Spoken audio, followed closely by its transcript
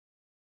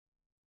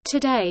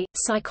Today,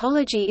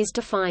 psychology is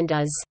defined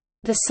as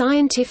the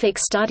scientific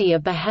study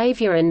of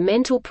behavior and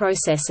mental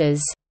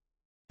processes.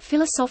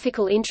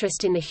 Philosophical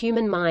interest in the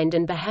human mind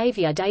and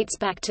behavior dates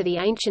back to the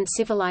ancient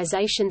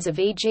civilizations of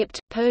Egypt,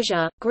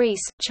 Persia,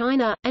 Greece,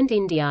 China, and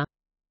India.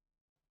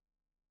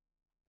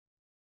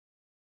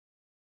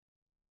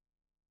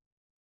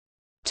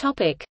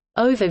 Topic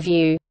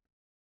overview.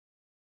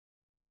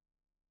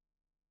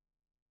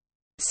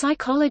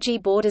 Psychology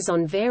borders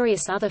on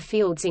various other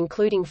fields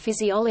including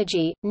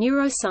physiology,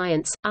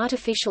 neuroscience,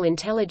 artificial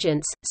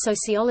intelligence,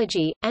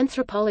 sociology,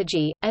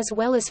 anthropology, as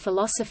well as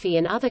philosophy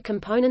and other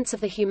components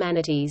of the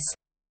humanities.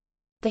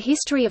 The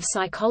history of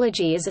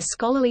psychology as a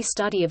scholarly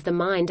study of the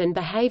mind and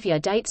behavior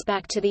dates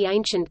back to the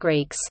ancient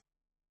Greeks.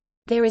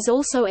 There is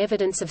also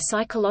evidence of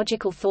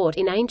psychological thought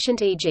in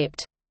ancient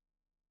Egypt.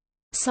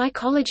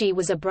 Psychology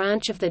was a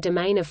branch of the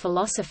domain of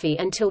philosophy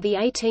until the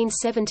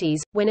 1870s,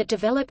 when it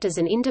developed as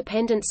an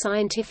independent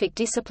scientific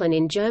discipline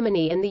in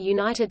Germany and the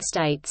United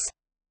States.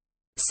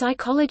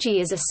 Psychology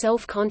as a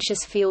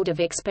self-conscious field of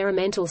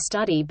experimental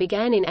study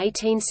began in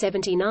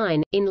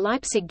 1879, in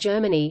Leipzig,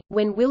 Germany,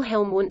 when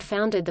Wilhelm Wundt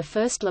founded the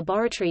first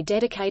laboratory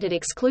dedicated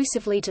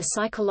exclusively to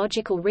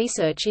psychological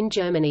research in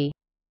Germany.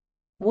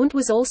 Wundt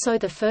was also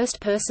the first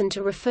person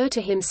to refer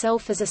to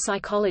himself as a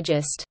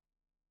psychologist.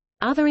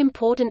 Other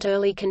important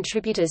early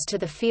contributors to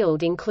the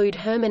field include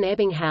Hermann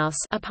Ebbinghaus,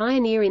 a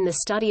pioneer in the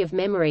study of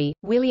memory,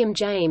 William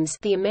James,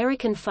 the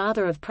American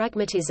father of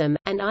pragmatism,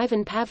 and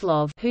Ivan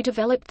Pavlov, who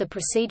developed the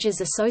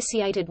procedures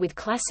associated with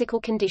classical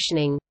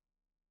conditioning.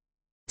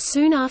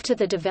 Soon after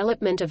the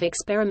development of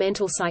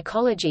experimental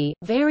psychology,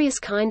 various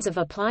kinds of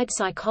applied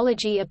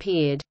psychology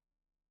appeared.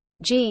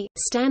 G.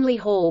 Stanley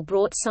Hall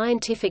brought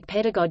scientific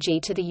pedagogy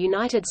to the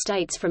United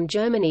States from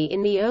Germany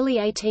in the early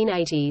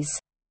 1880s.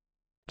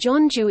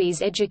 John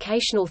Dewey's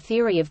educational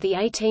theory of the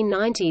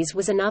 1890s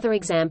was another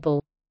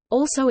example.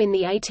 Also in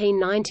the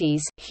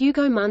 1890s,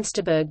 Hugo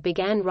Munsterberg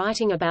began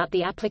writing about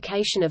the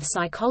application of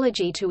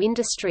psychology to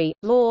industry,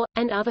 law,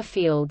 and other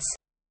fields.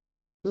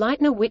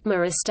 Leitner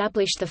Whitmer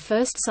established the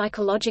first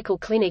psychological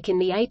clinic in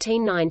the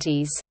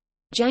 1890s.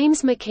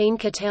 James McKean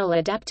Cattell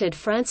adapted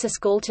Francis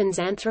Galton's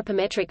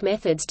anthropometric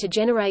methods to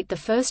generate the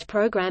first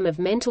program of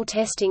mental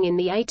testing in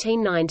the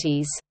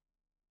 1890s.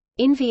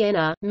 In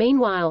Vienna,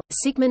 meanwhile,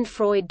 Sigmund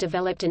Freud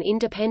developed an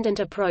independent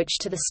approach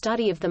to the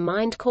study of the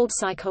mind called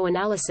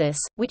psychoanalysis,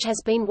 which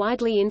has been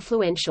widely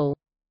influential.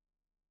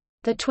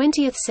 The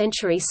 20th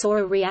century saw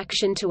a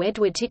reaction to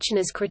Edward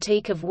Titchener's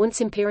critique of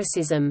Wundt's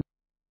empiricism.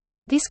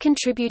 This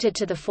contributed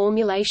to the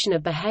formulation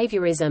of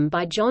behaviorism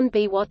by John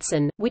B.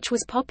 Watson, which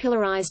was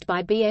popularized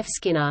by B. F.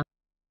 Skinner.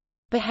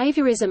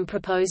 Behaviorism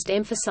proposed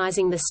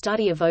emphasizing the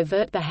study of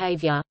overt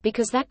behavior,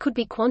 because that could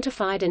be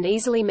quantified and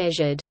easily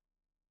measured.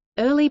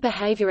 Early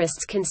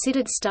behaviorists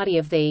considered study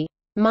of the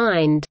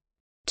mind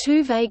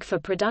too vague for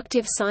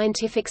productive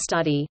scientific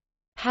study.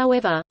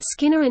 However,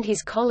 Skinner and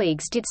his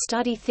colleagues did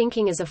study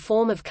thinking as a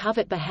form of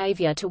covert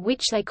behavior to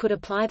which they could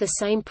apply the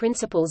same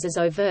principles as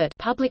overt,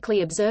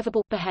 publicly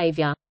observable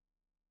behavior.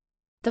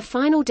 The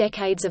final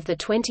decades of the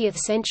 20th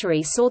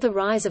century saw the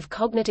rise of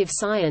cognitive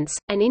science,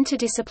 an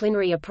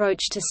interdisciplinary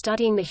approach to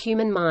studying the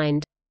human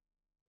mind.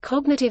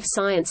 Cognitive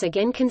science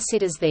again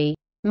considers the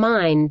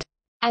mind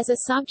as a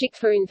subject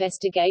for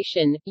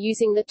investigation,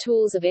 using the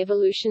tools of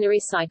evolutionary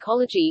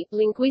psychology,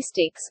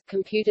 linguistics,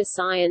 computer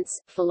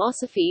science,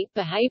 philosophy,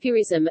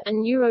 behaviorism,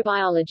 and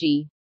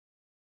neurobiology.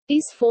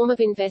 This form of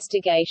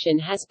investigation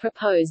has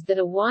proposed that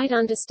a wide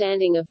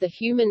understanding of the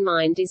human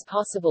mind is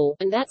possible,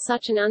 and that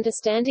such an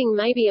understanding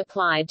may be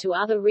applied to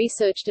other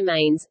research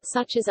domains,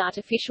 such as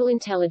artificial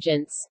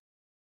intelligence.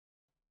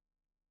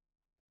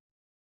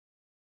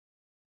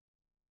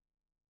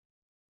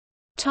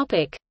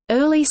 Topic: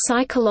 Early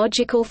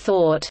psychological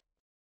thought.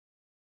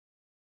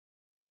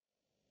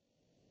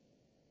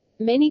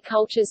 Many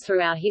cultures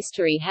throughout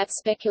history have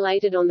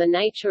speculated on the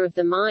nature of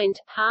the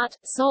mind, heart,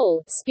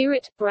 soul,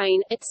 spirit,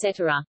 brain,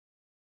 etc.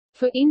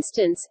 For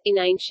instance, in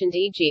ancient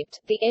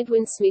Egypt, the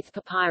Edwin Smith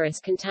Papyrus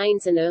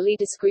contains an early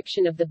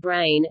description of the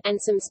brain, and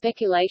some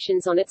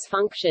speculations on its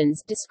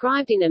functions,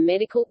 described in a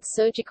medical,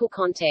 surgical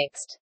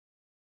context.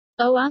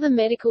 Other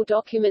medical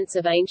documents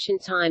of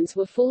ancient times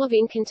were full of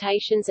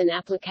incantations and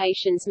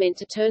applications meant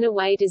to turn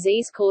away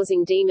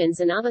disease-causing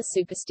demons and other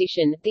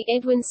superstition. The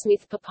Edwin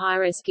Smith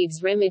Papyrus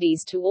gives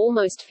remedies to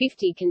almost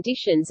 50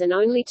 conditions and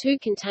only 2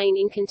 contain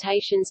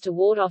incantations to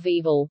ward off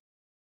evil.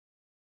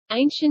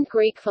 Ancient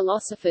Greek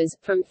philosophers,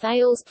 from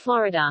Thales,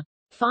 Florida,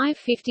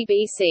 550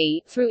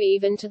 BC, through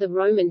even to the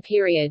Roman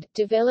period,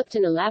 developed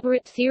an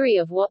elaborate theory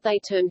of what they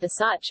termed the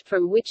such,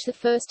 from which the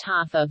first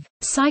half of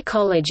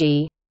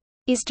psychology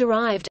is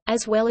derived,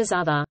 as well as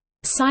other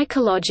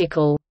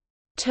psychological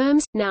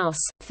terms, nous,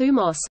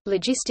 thumos,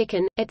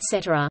 logistikon,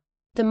 etc.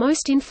 The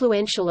most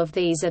influential of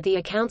these are the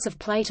accounts of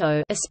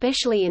Plato,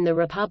 especially in the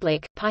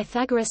Republic,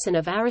 Pythagoras, and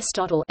of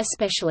Aristotle,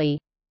 especially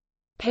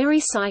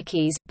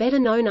Peripsyches, better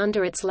known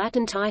under its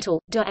Latin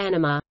title, De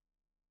Anima.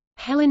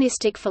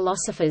 Hellenistic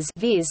philosophers,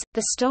 viz.,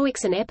 the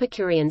Stoics and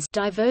Epicureans,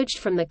 diverged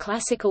from the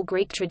classical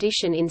Greek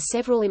tradition in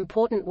several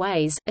important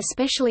ways,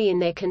 especially in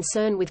their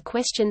concern with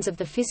questions of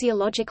the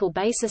physiological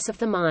basis of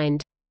the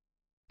mind.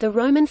 The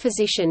Roman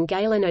physician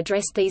Galen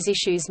addressed these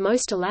issues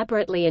most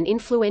elaborately and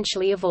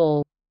influentially of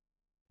all.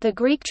 The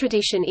Greek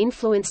tradition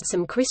influenced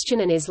some Christian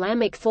and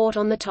Islamic thought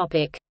on the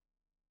topic.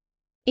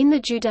 In the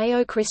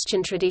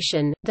Judeo-Christian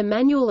tradition, the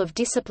Manual of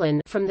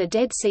Discipline from the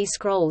Dead Sea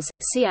Scrolls,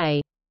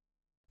 ca.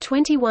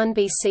 21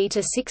 BC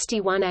to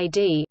 61 AD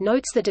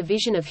notes the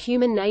division of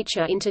human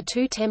nature into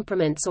two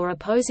temperaments or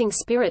opposing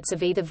spirits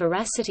of either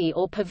veracity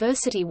or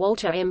perversity.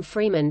 Walter M.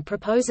 Freeman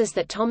proposes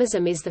that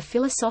Thomism is the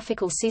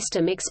philosophical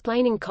system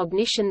explaining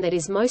cognition that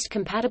is most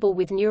compatible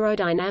with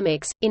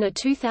neurodynamics. In a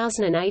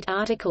 2008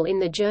 article in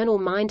the journal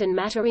Mind and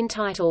Matter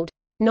entitled,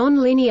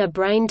 "Non-Linear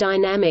Brain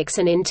Dynamics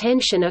and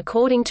Intention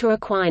According to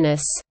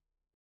Aquinas."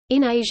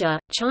 In Asia,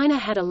 China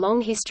had a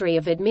long history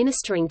of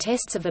administering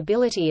tests of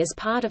ability as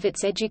part of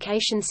its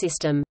education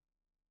system.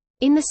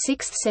 In the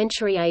 6th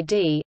century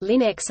AD,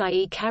 Lin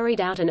Xie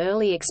carried out an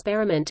early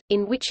experiment,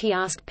 in which he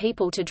asked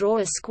people to draw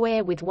a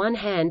square with one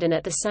hand and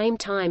at the same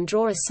time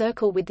draw a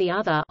circle with the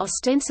other,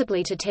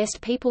 ostensibly to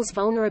test people's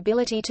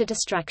vulnerability to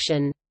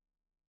distraction.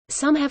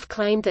 Some have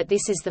claimed that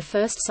this is the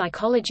first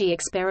psychology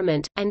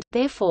experiment, and,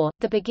 therefore,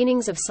 the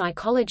beginnings of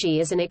psychology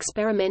as an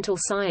experimental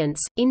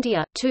science.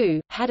 India, too,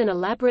 had an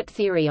elaborate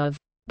theory of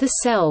the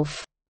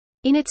self.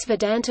 In its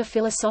Vedanta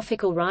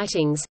philosophical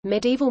writings,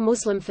 medieval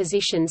Muslim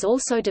physicians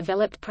also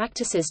developed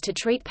practices to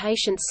treat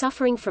patients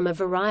suffering from a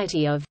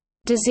variety of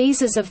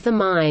diseases of the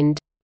mind.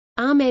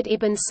 Ahmed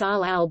ibn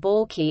Sal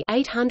al-Balkhi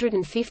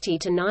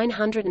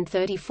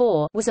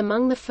 (850–934) was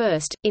among the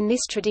first, in this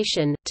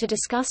tradition, to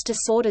discuss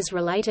disorders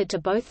related to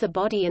both the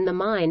body and the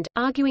mind,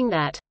 arguing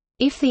that,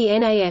 if the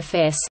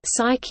nafs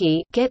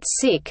psyche gets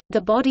sick, the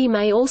body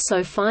may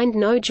also find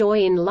no joy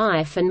in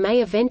life and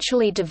may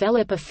eventually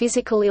develop a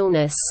physical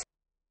illness.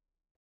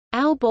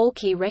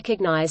 Al-Balkhi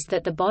recognized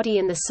that the body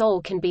and the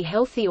soul can be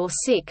healthy or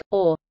sick,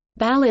 or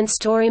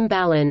balanced or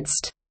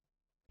imbalanced.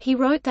 He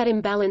wrote that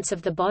imbalance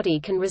of the body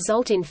can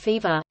result in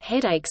fever,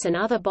 headaches and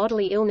other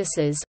bodily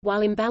illnesses,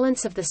 while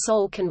imbalance of the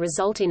soul can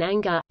result in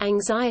anger,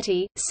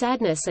 anxiety,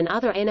 sadness and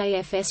other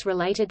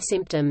NAFS-related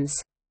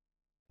symptoms.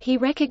 He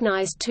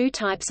recognized two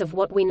types of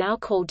what we now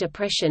call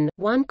depression,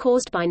 one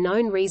caused by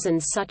known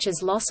reasons such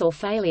as loss or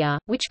failure,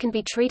 which can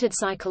be treated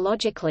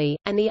psychologically,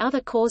 and the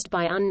other caused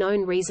by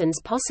unknown reasons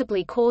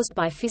possibly caused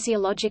by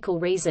physiological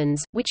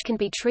reasons, which can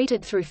be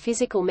treated through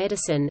physical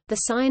medicine.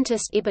 The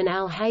scientist Ibn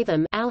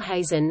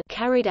al-Haytham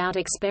carried out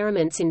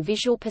experiments in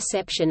visual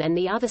perception and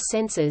the other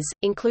senses,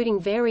 including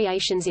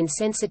variations in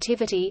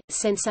sensitivity,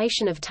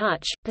 sensation of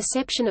touch,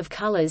 perception of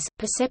colors,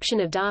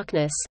 perception of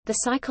darkness, the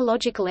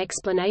psychological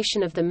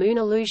explanation of the moon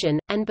illusion,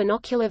 and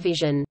binocular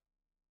vision.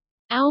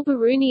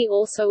 Al-Biruni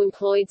also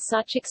employed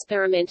such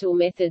experimental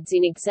methods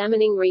in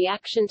examining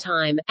reaction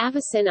time.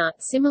 Avicenna,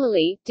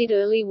 similarly, did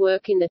early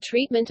work in the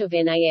treatment of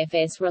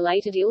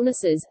NAFS-related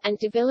illnesses, and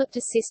developed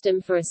a system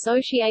for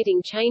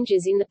associating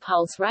changes in the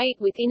pulse rate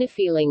with inner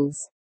feelings.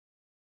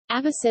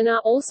 Avicenna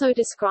also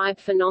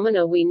described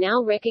phenomena we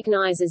now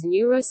recognize as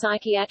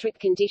neuropsychiatric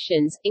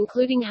conditions,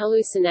 including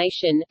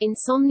hallucination,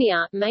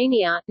 insomnia,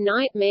 mania,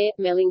 nightmare,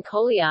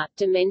 melancholia,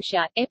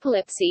 dementia,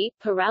 epilepsy,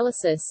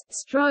 paralysis,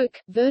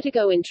 stroke,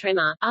 vertigo and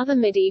tremor. Other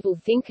medieval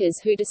thinkers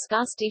who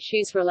discussed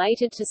issues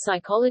related to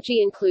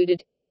psychology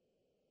included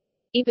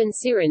Ibn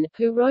Sirin,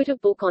 who wrote a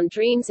book on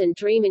dreams and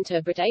dream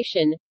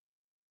interpretation,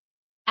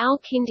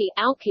 Al-Kindi,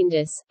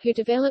 who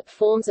developed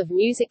forms of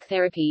music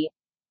therapy,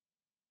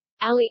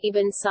 Ali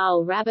ibn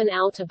Sa'd Rabban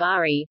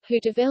al-Tabari, who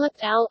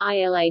developed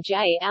al-Ilaj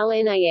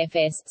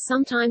al-Nafs,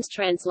 sometimes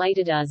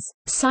translated as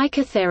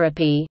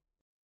psychotherapy.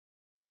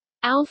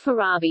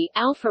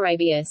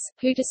 Al-Farabius,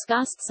 who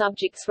discussed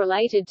subjects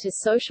related to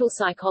social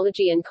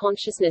psychology and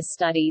consciousness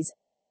studies.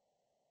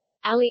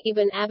 Ali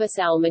ibn Abbas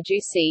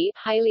al-Majusi,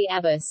 Haley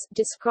Abbas,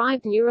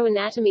 described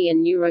neuroanatomy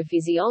and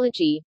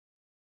neurophysiology.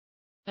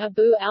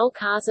 Abu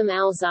al-Qasim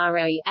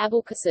al-Zahrawi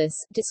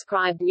Abulqasis,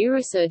 described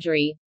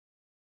neurosurgery.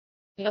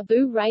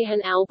 Abu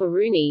Rayhan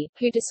al-Biruni,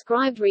 who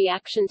described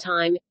reaction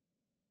time.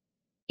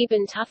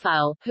 Ibn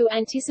Tufayl, who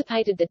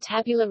anticipated the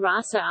tabula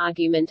rasa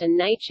argument and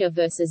nature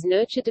versus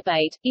nurture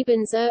debate.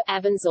 Ibn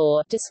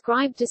Avanzor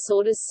described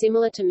disorders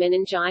similar to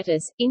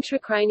meningitis,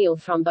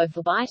 intracranial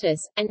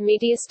thrombophlebitis, and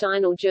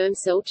mediastinal germ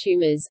cell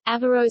tumors.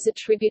 Averroes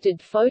attributed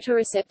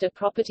photoreceptor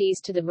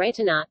properties to the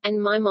retina, and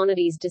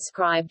Maimonides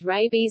described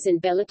rabies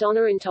and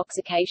belladonna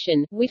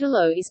intoxication.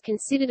 Whittelow is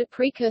considered a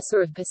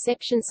precursor of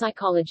perception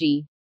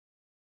psychology.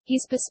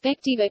 His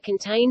Perspectiva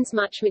contains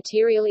much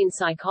material in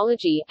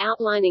psychology,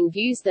 outlining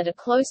views that are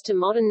close to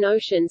modern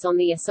notions on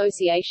the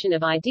association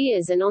of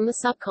ideas and on the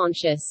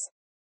subconscious.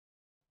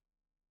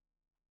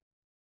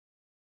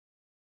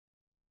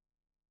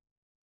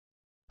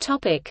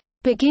 Topic: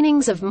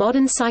 Beginnings of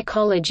modern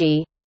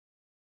psychology.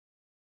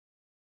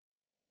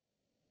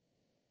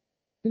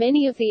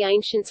 Many of the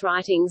ancients'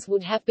 writings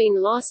would have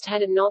been lost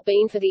had it not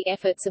been for the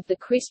efforts of the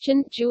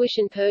Christian, Jewish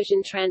and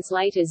Persian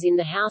translators in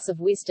the House of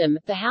Wisdom,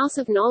 the House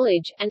of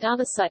Knowledge, and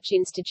other such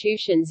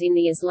institutions in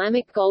the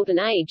Islamic Golden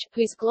Age,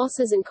 whose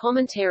glosses and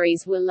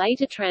commentaries were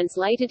later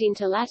translated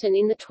into Latin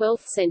in the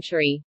 12th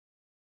century.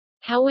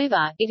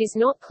 However, it is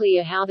not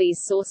clear how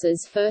these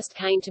sources first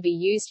came to be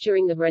used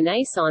during the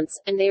Renaissance,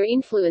 and their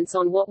influence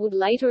on what would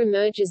later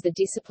emerge as the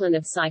discipline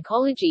of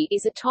psychology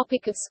is a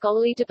topic of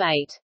scholarly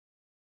debate.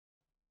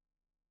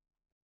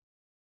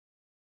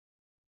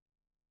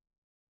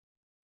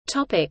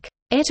 Topic: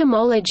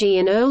 Etymology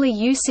and early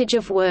usage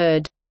of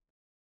word.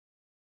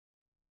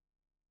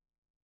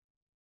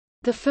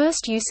 The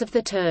first use of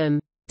the term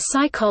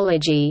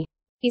psychology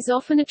is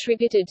often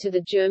attributed to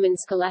the German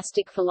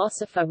scholastic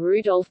philosopher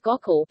Rudolf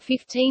Gockel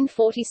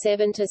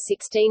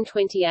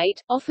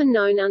 (1547–1628), often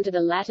known under the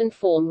Latin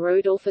form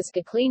Rodolphus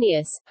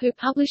Goklenius, who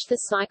published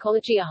the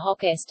Psychologia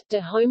hoc est, de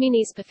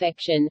homines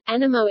perfection,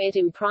 animo et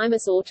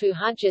imprimis ortu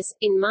hujus,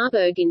 in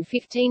Marburg in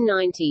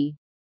 1590.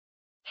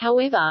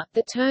 However,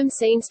 the term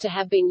seems to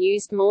have been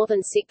used more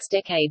than 6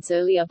 decades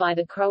earlier by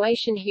the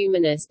Croatian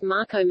humanist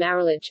Marko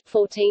Marulić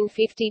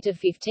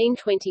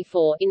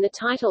 (1450–1524) in the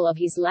title of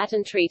his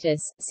Latin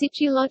treatise,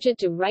 Psychologia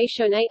de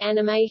ratione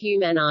animae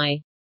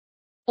humanae.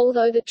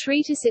 Although the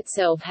treatise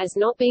itself has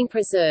not been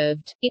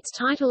preserved, its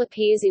title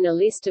appears in a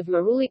list of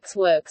Marulić's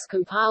works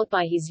compiled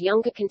by his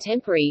younger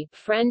contemporary,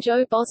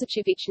 Franjo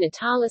Božićević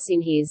Natalis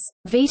in his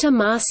Vita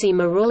Marci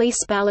Maruli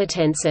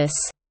Spalatensis.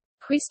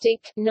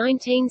 Christic,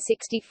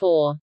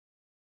 1964.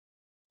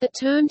 The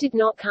term did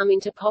not come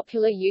into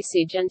popular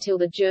usage until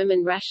the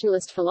German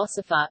rationalist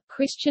philosopher,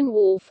 Christian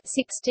Wolff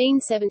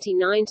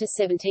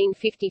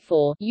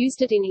 (1679–1754)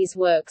 used it in his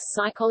works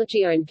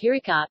Psychologia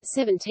Empirica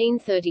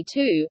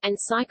 (1732) and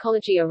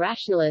Psychologia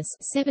Rationalis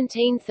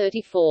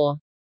 (1734).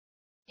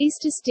 This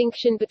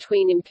distinction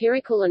between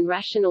empirical and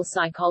rational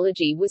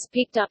psychology was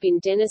picked up in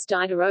Denis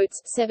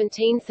Diderot's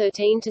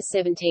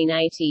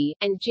 (1713–1780)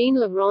 and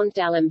Jean-Laurent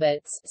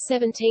d'Alembert's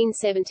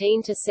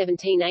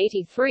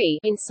 (1717–1783)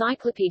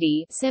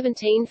 Encyclopédie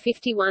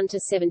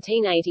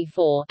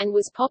 (1751–1784) and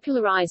was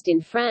popularized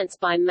in France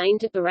by Maine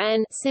de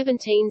Biran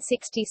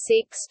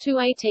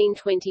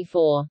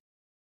 (1766–1824).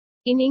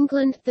 In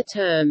England, the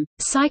term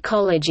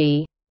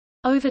psychology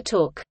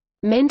overtook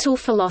mental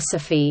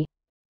philosophy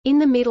in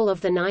the middle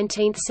of the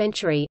 19th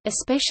century,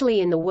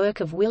 especially in the work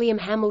of William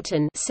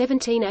Hamilton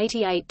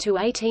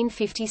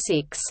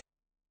 (1788–1856).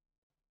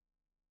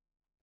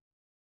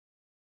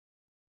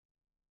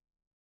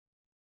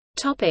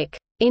 Topic: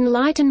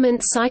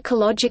 Enlightenment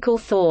psychological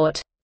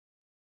thought.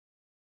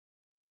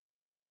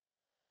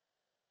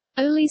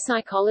 Early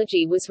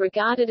psychology was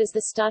regarded as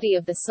the study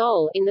of the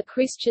soul in the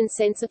Christian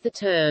sense of the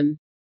term.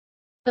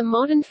 The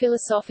modern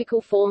philosophical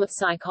form of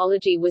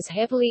psychology was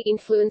heavily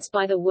influenced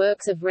by the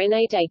works of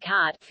René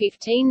Descartes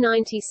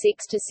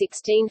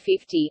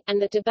 (1596–1650)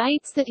 and the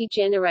debates that he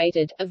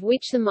generated, of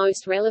which the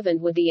most relevant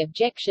were the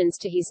objections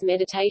to his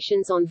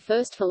Meditations on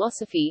First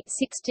Philosophy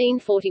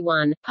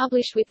 (1641),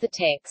 published with the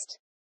text.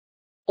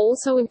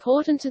 Also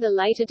important to the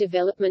later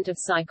development of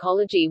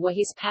psychology were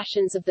his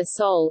Passions of the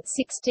Soul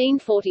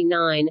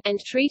 (1649) and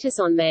Treatise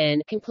on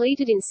Man,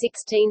 completed in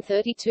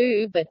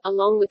 1632 but,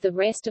 along with the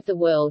rest of the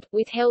world,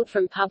 withheld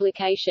from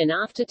publication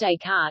after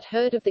Descartes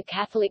heard of the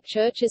Catholic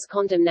Church's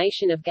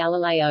condemnation of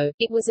Galileo.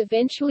 It was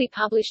eventually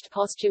published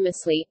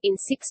posthumously, in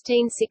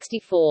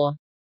 1664.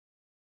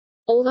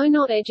 Although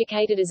not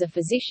educated as a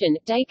physician,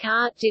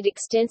 Descartes did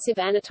extensive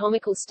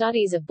anatomical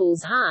studies of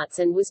bulls' hearts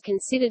and was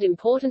considered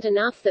important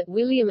enough that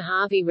William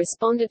Harvey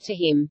responded to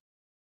him.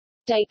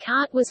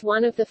 Descartes was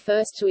one of the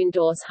first to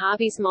endorse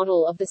Harvey's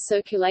model of the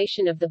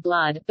circulation of the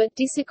blood, but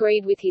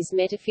disagreed with his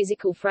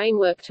metaphysical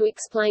framework to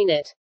explain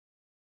it.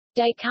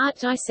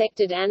 Descartes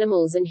dissected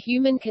animals and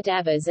human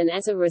cadavers and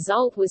as a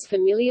result was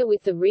familiar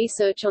with the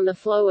research on the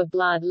flow of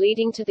blood,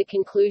 leading to the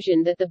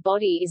conclusion that the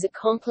body is a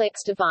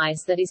complex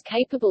device that is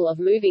capable of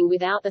moving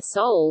without the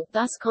soul,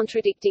 thus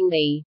contradicting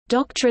the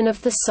doctrine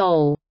of the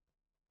soul.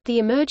 The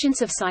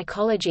emergence of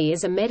psychology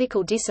as a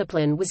medical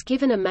discipline was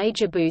given a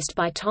major boost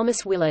by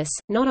Thomas Willis,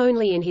 not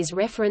only in his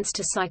reference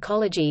to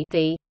psychology,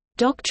 the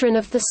doctrine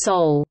of the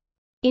soul,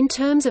 in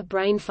terms of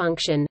brain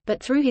function, but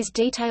through his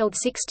detailed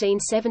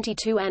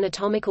 1672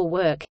 anatomical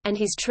work, and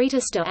his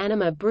treatise De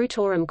Anima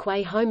Brutorum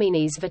quae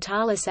homines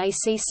vitalis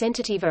ac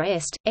sensitiva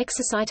est,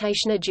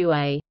 exercitationa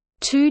duae,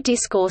 2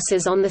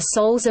 discourses on the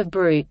souls of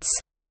brutes,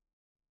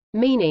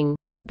 meaning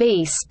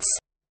beasts.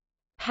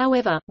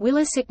 However,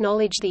 Willis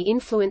acknowledged the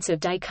influence of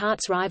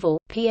Descartes' rival,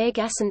 Pierre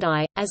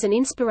Gassendi, as an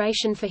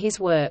inspiration for his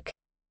work.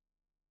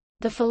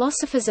 The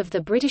philosophers of the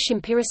British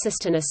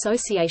empiricist and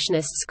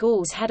associationist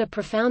schools had a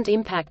profound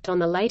impact on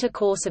the later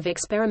course of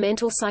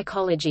experimental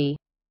psychology.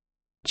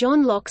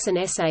 John Locke's An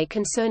Essay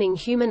Concerning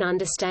Human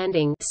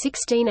Understanding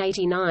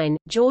 1689,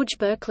 George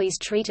Berkeley's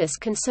Treatise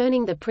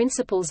Concerning the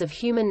Principles of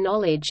Human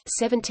Knowledge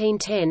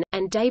 1710,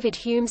 and David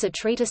Hume's A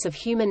Treatise of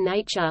Human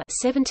Nature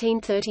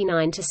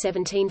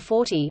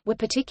 1739–1740 were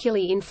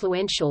particularly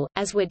influential,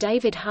 as were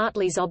David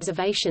Hartley's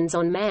Observations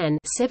on Man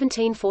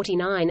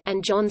 1749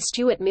 and John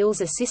Stuart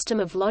Mill's A System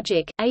of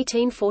Logic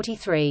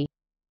 1843.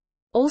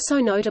 Also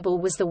notable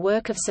was the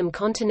work of some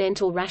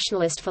continental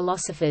rationalist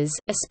philosophers,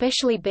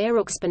 especially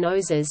Baruch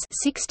Spinoza's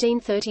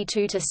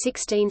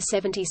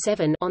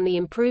 (1632–1677) On the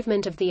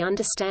Improvement of the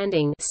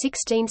Understanding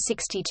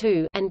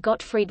 (1662) and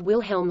Gottfried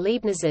Wilhelm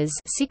Leibniz's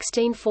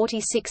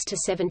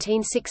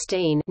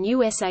 (1646–1716)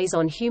 New Essays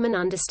on Human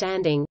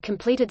Understanding,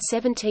 completed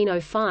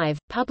 1705,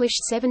 published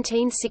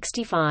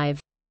 1765.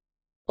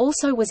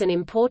 Also was an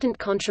important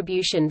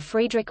contribution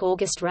Friedrich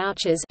August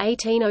Rauch's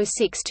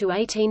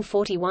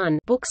 (1806–1841)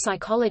 book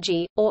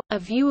Psychology, or A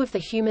View of the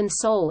Human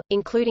Soul,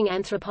 including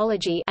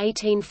Anthropology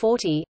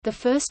 1840, the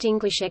first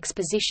English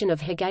exposition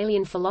of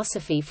Hegelian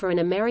philosophy for an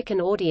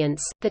American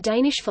audience. The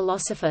Danish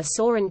philosopher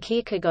Søren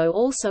Kierkegaard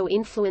also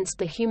influenced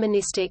the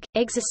humanistic,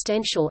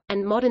 existential,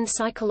 and modern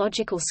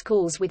psychological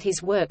schools with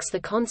his works The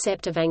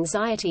Concept of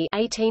Anxiety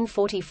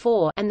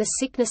 1844 and The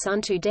Sickness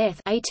unto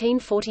Death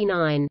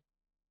 1849.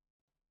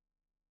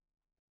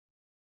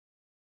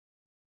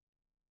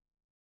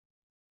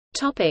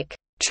 Topic: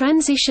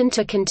 Transition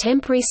to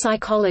contemporary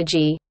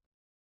psychology.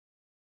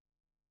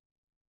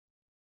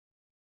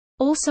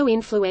 Also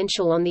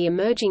influential on the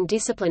emerging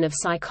discipline of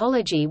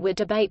psychology were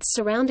debates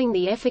surrounding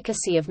the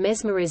efficacy of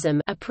mesmerism,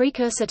 a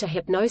precursor to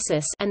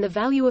hypnosis, and the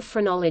value of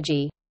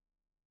phrenology.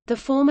 The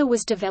former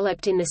was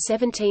developed in the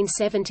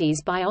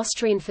 1770s by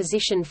Austrian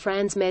physician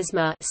Franz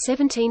Mesmer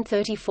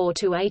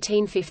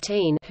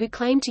 (1734–1815), who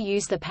claimed to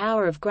use the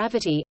power of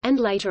gravity, and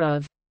later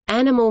of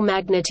animal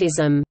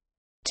magnetism,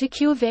 to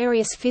cure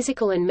various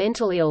physical and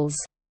mental ills.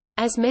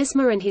 As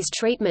Mesmer and his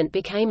treatment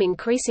became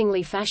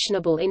increasingly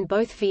fashionable in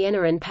both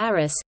Vienna and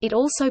Paris, it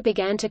also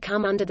began to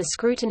come under the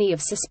scrutiny of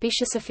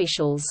suspicious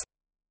officials.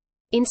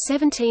 In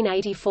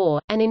 1784,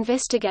 an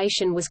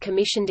investigation was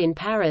commissioned in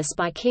Paris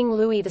by King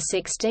Louis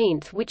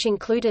XVI, which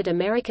included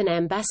American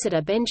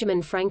ambassador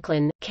Benjamin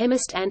Franklin,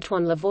 chemist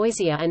Antoine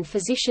Lavoisier and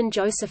physician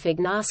Joseph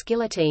Ignace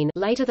Guillotine,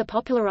 later the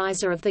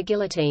popularizer of the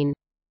guillotine.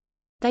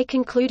 They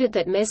concluded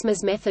that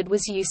Mesmer's method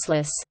was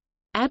useless.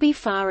 Abbé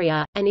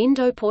Faria, an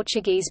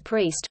Indo-Portuguese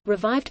priest,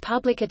 revived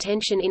public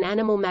attention in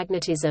animal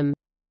magnetism.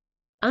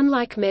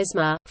 Unlike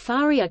Mesmer,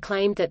 Faria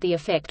claimed that the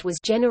effect was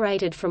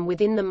generated from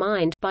within the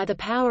mind by the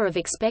power of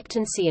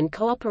expectancy and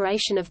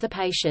cooperation of the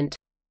patient.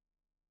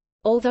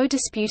 Although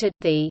disputed,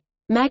 the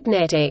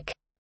magnetic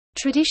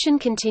tradition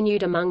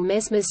continued among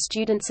Mesmer's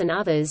students and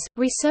others,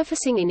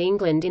 resurfacing in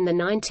England in the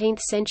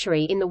 19th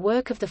century in the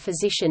work of the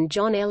physician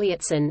John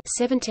Elliotson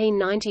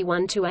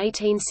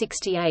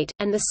 (1791–1868)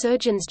 and the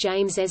surgeons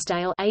James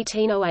Esdale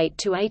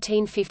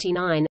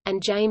 (1808–1859)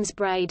 and James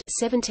Braid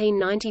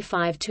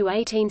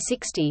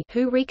 (1795–1860),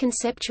 who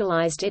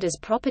reconceptualized it as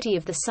property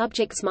of the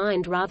subject's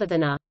mind rather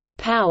than a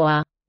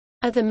power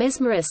of the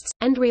mesmerists,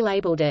 and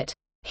relabeled it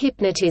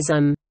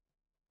hypnotism.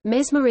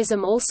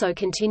 Mesmerism also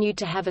continued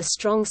to have a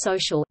strong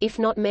social, if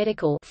not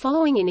medical,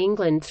 following in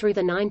England through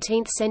the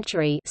 19th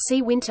century.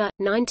 See Winter,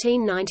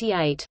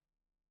 1998.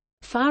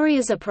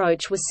 Faria's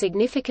approach was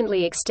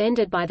significantly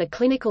extended by the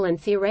clinical and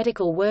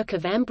theoretical work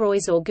of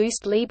Ambroise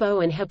Auguste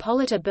Libaud and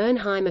Hippolyte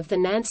Bernheim of the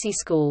Nancy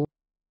School.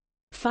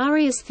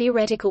 Faria's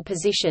theoretical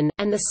position,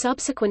 and the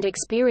subsequent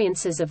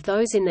experiences of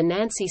those in the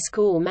Nancy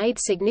School made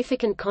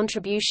significant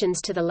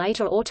contributions to the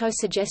later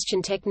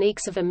autosuggestion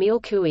techniques of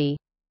Émile Coué.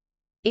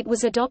 It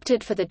was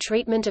adopted for the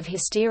treatment of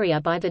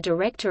hysteria by the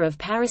director of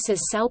Paris's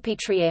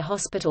Salpêtrière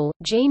Hospital,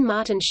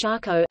 Jean-Martin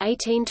Charcot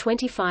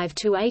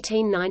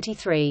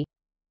 (1825–1893).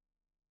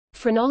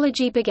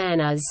 Phrenology began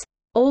as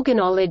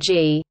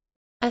organology,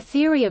 a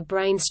theory of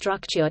brain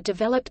structure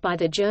developed by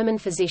the German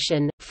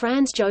physician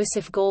Franz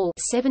Joseph Gall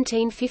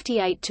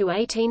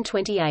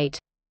 (1758–1828).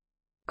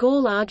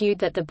 Gall argued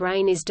that the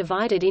brain is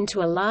divided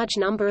into a large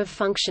number of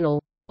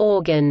functional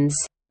organs,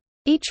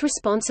 each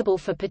responsible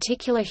for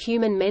particular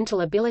human mental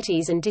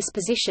abilities and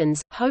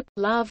dispositions: hope,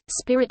 love,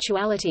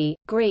 spirituality,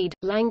 greed,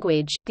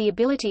 language, the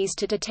abilities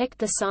to detect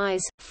the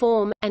size,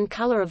 form, and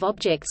color of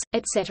objects,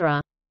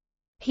 etc.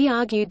 He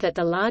argued that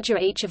the larger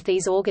each of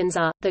these organs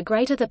are, the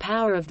greater the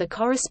power of the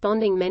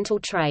corresponding mental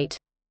trait.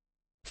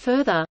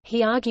 Further,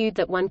 he argued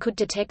that one could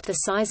detect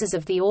the sizes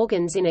of the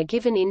organs in a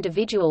given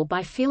individual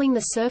by feeling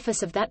the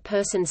surface of that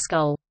person's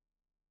skull.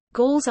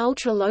 Gall's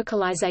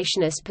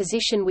ultra-localizationist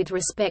position with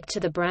respect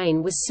to the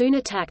brain was soon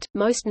attacked,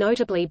 most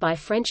notably by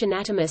French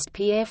anatomist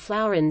Pierre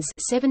Flourens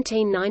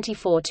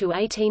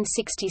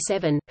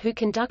 (1794–1867), who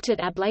conducted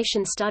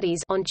ablation studies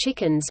on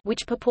chickens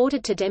which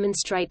purported to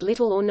demonstrate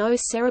little or no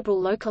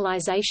cerebral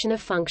localization of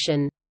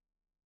function.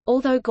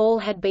 Although Gall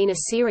had been a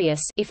serious,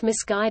 if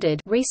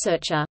misguided,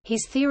 researcher,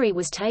 his theory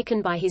was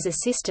taken by his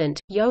assistant,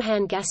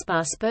 Johann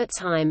Gaspar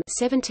Spurzheim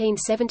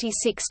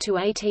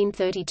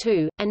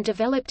 (1776–1832), and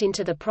developed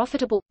into the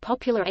profitable,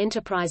 popular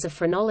enterprise of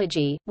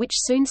phrenology, which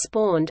soon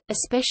spawned,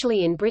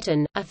 especially in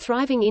Britain, a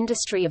thriving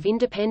industry of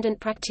independent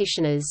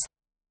practitioners.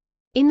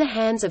 In the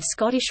hands of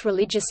Scottish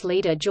religious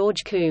leader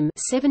George Combe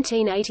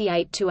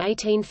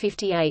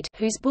 (1788–1858),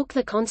 whose book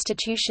The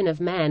Constitution of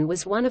Man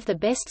was one of the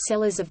best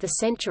sellers of the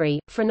century,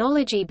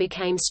 phrenology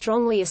became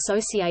strongly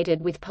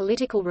associated with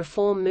political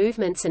reform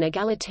movements and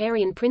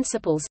egalitarian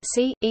principles.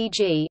 See,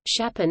 e.g.,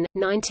 Chapin,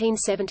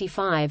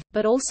 1975,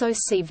 but also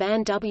see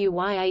Van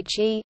Wye,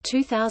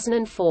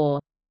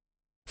 2004.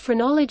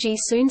 Phrenology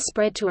soon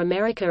spread to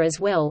America as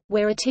well,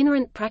 where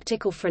itinerant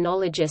practical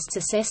phrenologists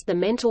assessed the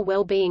mental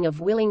well-being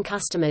of willing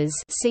customers.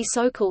 See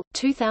Sokol,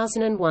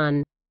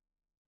 2001.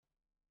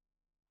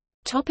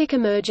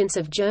 Emergence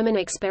of German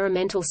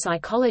experimental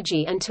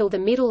psychology. Until the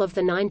middle of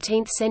the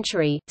 19th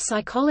century,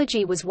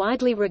 psychology was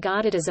widely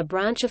regarded as a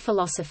branch of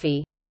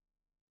philosophy.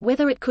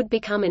 Whether it could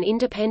become an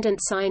independent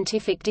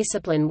scientific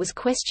discipline was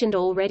questioned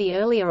already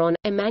earlier on.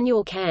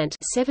 Immanuel Kant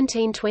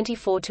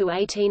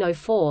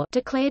 (1724–1804)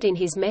 declared in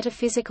his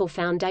Metaphysical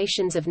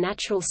Foundations of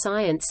Natural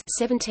Science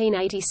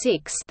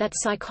 (1786) that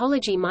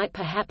psychology might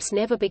perhaps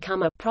never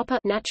become a proper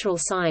natural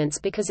science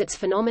because its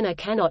phenomena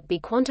cannot be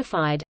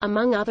quantified,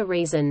 among other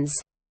reasons.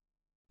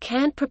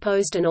 Kant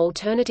proposed an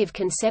alternative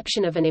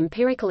conception of an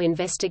empirical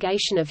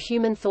investigation of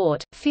human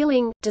thought,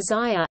 feeling,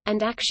 desire,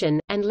 and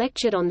action, and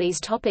lectured on these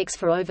topics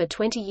for over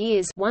 20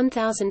 years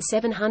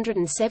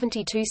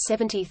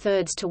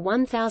 1772–73 to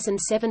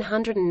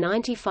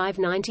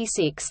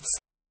 1795–96.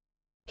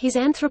 His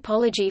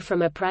Anthropology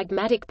from a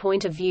Pragmatic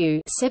Point of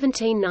View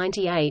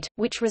 1798,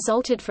 which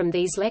resulted from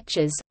these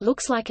lectures,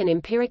 looks like an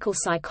empirical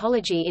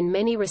psychology in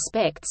many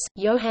respects.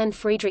 Johann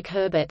Friedrich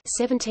Herbert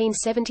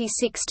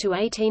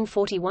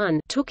 (1776–1841)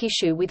 took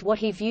issue with what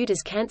he viewed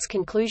as Kant's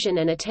conclusion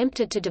and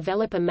attempted to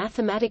develop a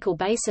mathematical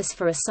basis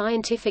for a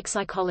scientific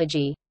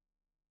psychology.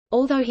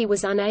 Although he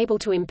was unable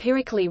to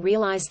empirically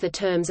realize the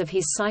terms of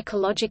his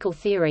psychological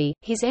theory,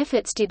 his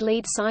efforts did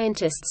lead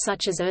scientists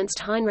such as Ernst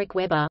Heinrich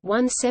Weber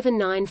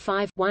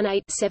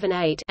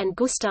 (1795–1878) and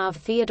Gustav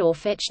Theodor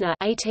Fechner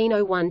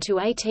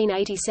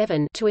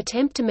 (1801–1887) to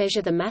attempt to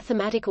measure the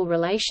mathematical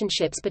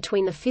relationships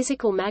between the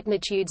physical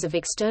magnitudes of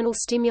external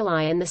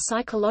stimuli and the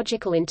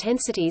psychological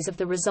intensities of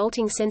the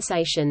resulting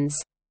sensations.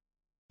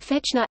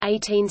 Fechner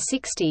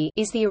 (1860)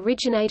 is the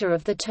originator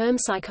of the term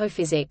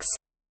psychophysics.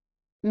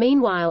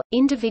 Meanwhile,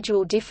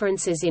 individual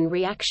differences in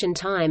reaction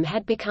time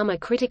had become a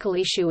critical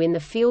issue in the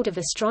field of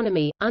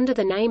astronomy, under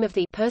the name of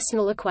the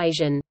personal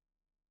equation.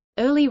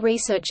 Early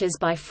researches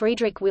by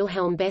Friedrich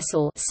Wilhelm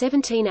Bessel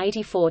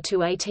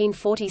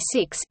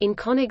 (1784–1846) in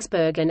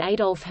Königsberg and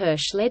Adolf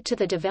Hirsch led to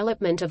the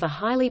development of a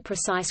highly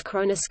precise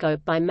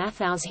chronoscope by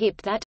Matthaus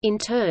Hipp that, in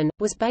turn,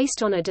 was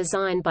based on a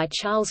design by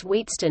Charles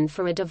Wheatstone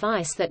for a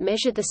device that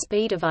measured the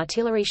speed of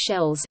artillery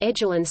shells.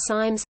 Edgell and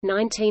Symes,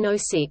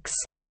 1906.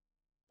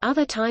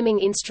 Other timing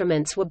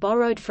instruments were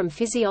borrowed from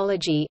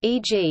physiology,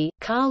 e.g.,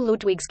 Carl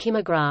Ludwig's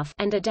kymograph,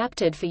 and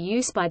adapted for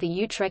use by the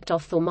Utrecht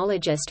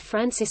ophthalmologist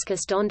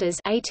Franciscus Donders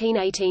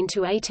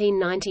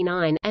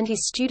 (1818–1899) and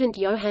his student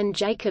Johann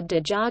Jacob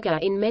de Jager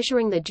in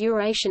measuring the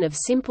duration of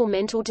simple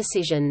mental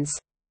decisions.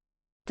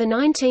 The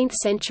 19th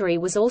century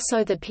was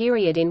also the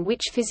period in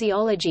which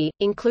physiology,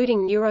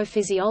 including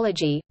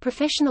neurophysiology,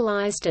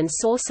 professionalized and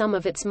saw some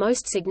of its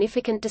most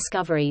significant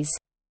discoveries.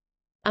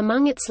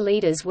 Among its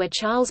leaders were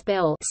Charles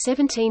Bell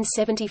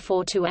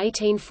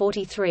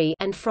 (1774–1843)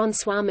 and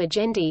François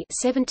Magendie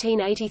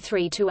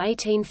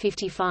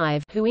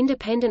 (1783–1855), who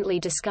independently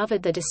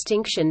discovered the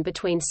distinction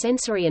between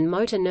sensory and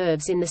motor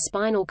nerves in the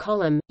spinal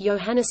column.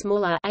 Johannes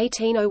Müller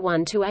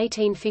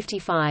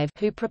 (1801–1855),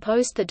 who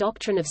proposed the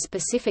doctrine of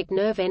specific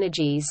nerve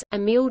energies.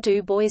 Émile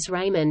du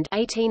Bois-Reymond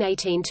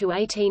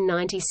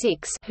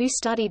 (1818–1896), who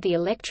studied the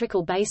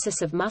electrical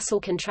basis of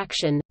muscle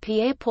contraction.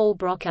 Pierre-Paul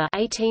Broca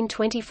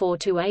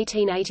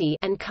 (1824–1880)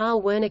 and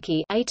Karl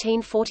Wernicke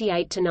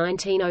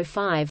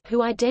 (1848–1905),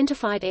 who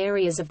identified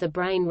areas of the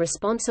brain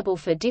responsible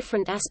for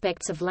different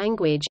aspects of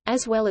language,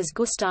 as well as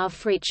Gustav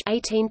Fritsch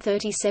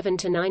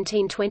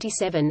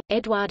 (1837–1927),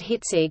 Eduard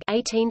Hitzig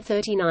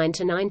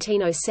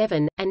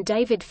 (1839–1907), and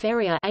David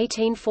Ferrier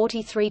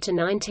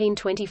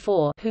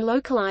 (1843–1924), who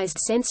localized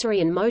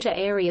sensory and motor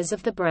areas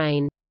of the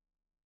brain.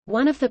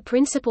 One of the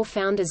principal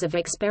founders of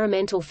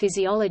experimental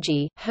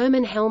physiology,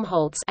 Hermann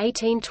Helmholtz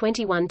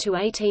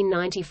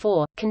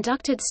 (1821–1894),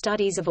 conducted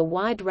studies of a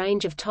wide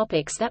range of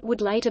topics that would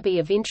later be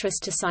of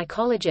interest to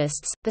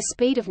psychologists: the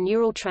speed of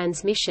neural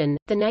transmission,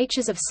 the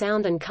natures of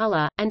sound and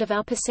color, and of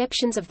our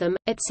perceptions of them,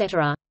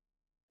 etc.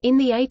 In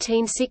the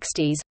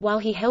 1860s, while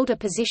he held a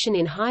position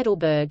in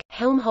Heidelberg,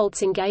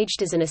 Helmholtz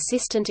engaged as an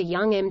assistant a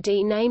young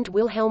MD named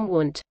Wilhelm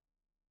Wundt.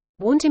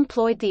 Wundt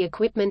employed the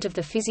equipment of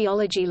the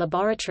physiology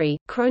laboratory,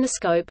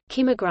 chronoscope,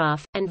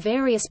 kymograph, and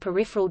various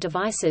peripheral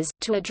devices,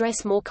 to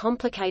address more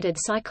complicated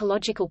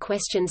psychological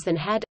questions than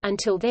had,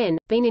 until then,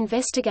 been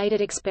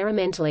investigated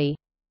experimentally.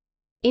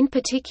 In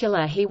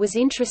particular, he was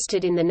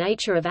interested in the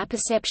nature of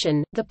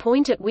apperception, the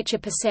point at which a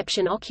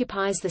perception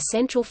occupies the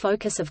central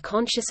focus of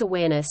conscious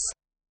awareness.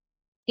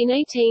 In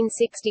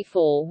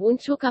 1864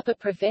 Wundt took up a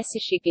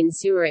professorship in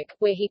Zurich,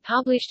 where he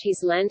published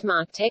his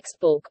landmark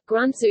textbook,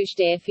 Grundzüge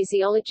der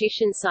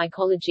physiologischen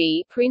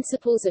Psychologie,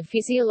 Principles of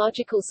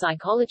Physiological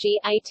Psychology,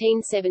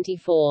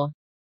 1874.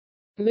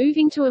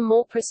 Moving to a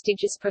more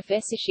prestigious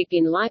professorship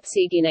in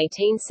Leipzig in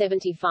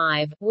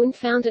 1875, Wundt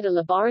founded a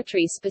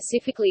laboratory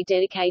specifically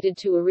dedicated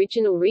to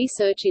original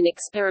research in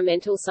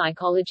experimental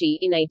psychology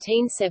in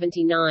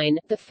 1879,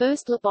 the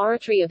first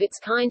laboratory of its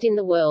kind in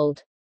the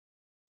world.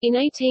 In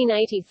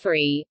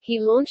 1883, he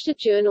launched a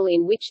journal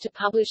in which to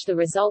publish the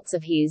results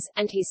of his,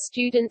 and his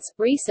students',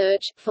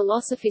 research,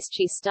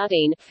 Philosophische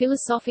Studien,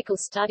 philosophical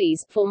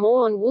studies. For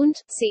more on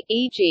Wundt, see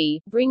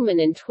e.g.,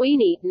 Bringman and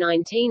Tweeny,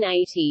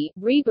 1980,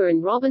 Reber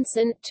and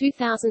Robinson,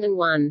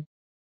 2001.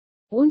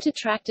 Wundt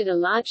attracted a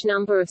large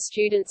number of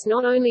students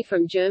not only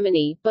from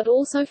Germany, but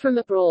also from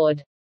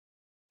abroad.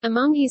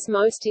 Among his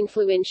most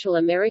influential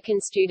American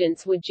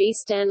students were G.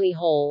 Stanley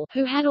Hall,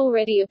 who had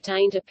already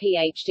obtained a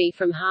Ph.D.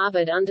 from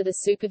Harvard under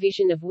the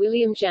supervision of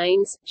William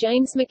James,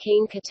 James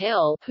McKean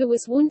Cattell, who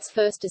was Wundt's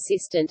first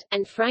assistant,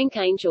 and Frank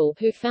Angell,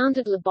 who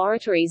founded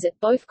laboratories at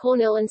both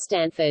Cornell and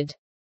Stanford.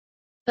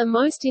 The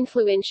most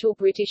influential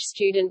British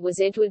student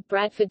was Edward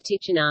Bradford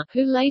Titchener,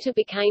 who later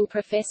became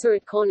professor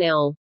at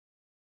Cornell.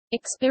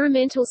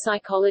 Experimental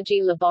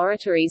psychology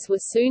laboratories were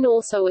soon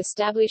also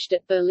established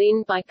at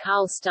Berlin by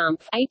Karl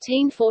Stumpf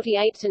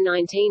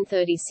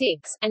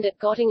 (1848–1936) and at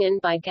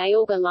Göttingen by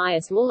Georg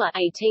Elias Müller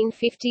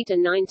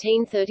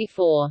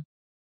 (1850–1934).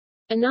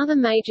 Another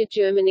major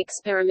German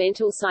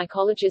experimental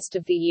psychologist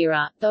of the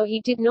era, though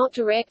he did not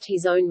direct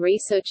his own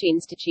research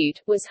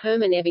institute, was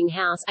Hermann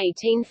Ebbinghaus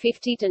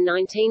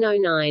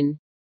 (1850–1909).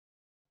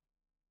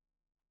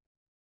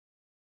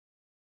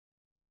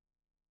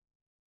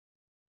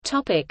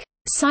 Topic: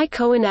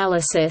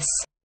 Psychoanalysis.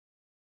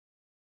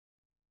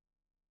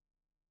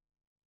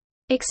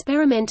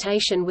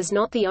 Experimentation was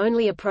not the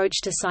only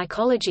approach to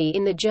psychology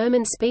in the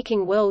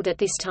German-speaking world at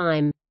this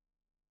time.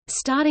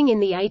 Starting in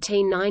the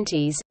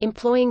 1890s,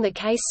 employing the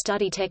case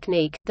study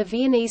technique, the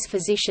Viennese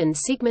physician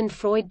Sigmund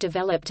Freud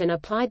developed and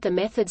applied the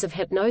methods of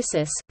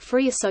hypnosis,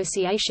 free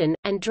association,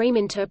 and dream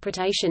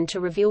interpretation to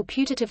reveal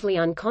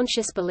putatively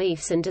unconscious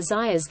beliefs and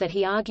desires that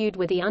he argued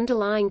were the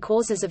underlying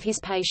causes of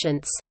his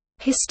patients'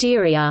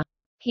 hysteria.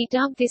 He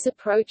dubbed this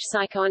approach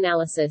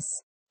psychoanalysis.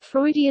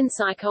 Freudian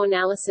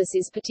psychoanalysis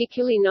is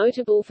particularly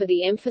notable for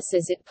the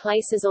emphasis it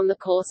places on the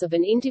course of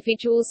an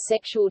individual's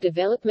sexual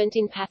development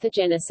in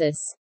pathogenesis.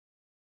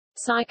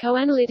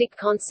 Psychoanalytic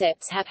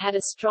concepts have had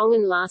a strong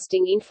and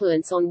lasting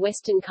influence on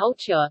Western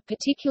culture,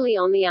 particularly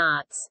on the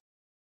arts.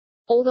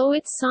 Although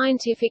its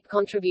scientific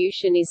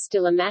contribution is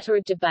still a matter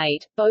of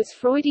debate, both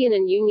Freudian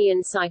and Jungian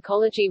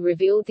psychology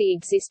revealed the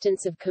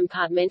existence of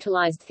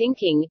compartmentalized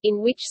thinking, in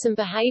which some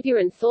behavior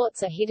and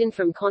thoughts are hidden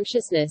from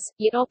consciousness,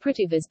 yet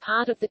operative as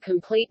part of the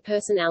complete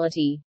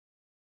personality.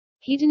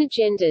 Hidden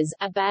agendas,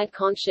 a bad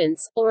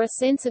conscience, or a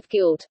sense of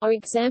guilt, are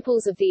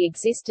examples of the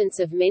existence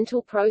of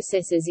mental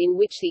processes in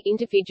which the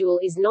individual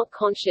is not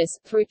conscious,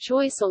 through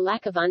choice or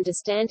lack of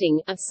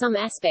understanding, of some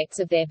aspects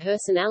of their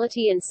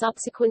personality and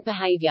subsequent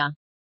behavior.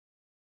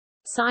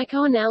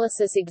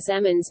 Psychoanalysis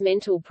examines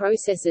mental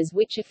processes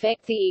which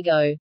affect the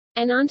ego.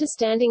 An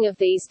understanding of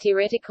these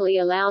theoretically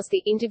allows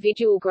the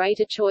individual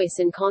greater choice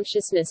and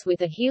consciousness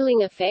with a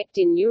healing effect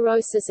in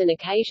neurosis and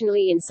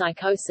occasionally in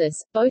psychosis,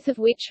 both of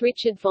which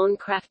Richard von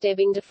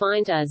Krafft-Ebing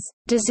defined as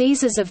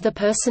diseases of the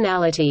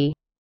personality.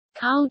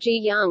 Carl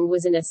G. Jung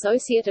was an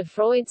associate of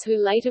Freud's who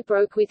later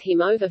broke with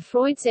him over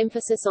Freud's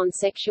emphasis on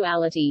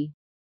sexuality.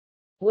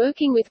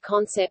 Working with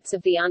concepts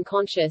of the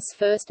unconscious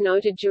first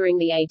noted during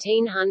the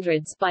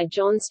 1800s by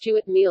John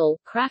Stuart Mill,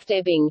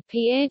 Krafft-Ebing,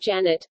 Pierre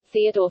Janet,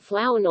 Theodore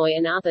Flournoy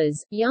and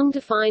others, Jung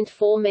defined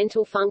four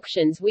mental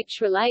functions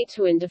which relate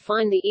to and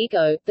define the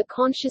ego, the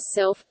conscious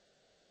self,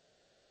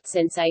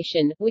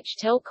 sensation, which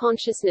tell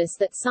consciousness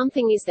that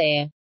something is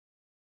there,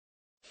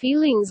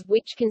 feelings,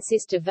 which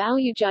consist of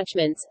value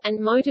judgments, and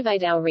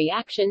motivate our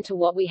reaction to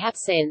what we have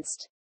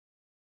sensed,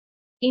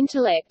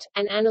 intellect,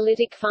 an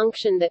analytic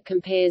function that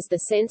compares the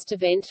sensed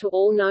event to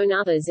all known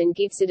others and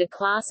gives it a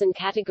class and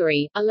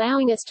category,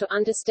 allowing us to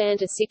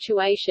understand a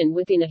situation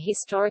within a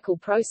historical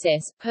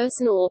process,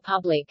 personal or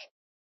public.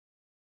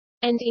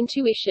 And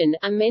intuition,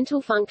 a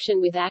mental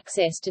function with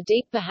access to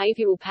deep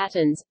behavioral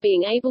patterns,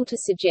 being able to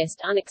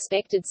suggest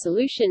unexpected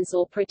solutions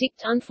or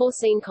predict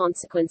unforeseen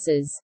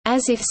consequences,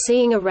 as if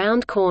seeing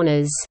around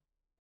corners.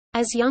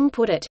 As Jung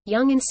put it,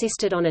 Jung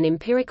insisted on an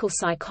empirical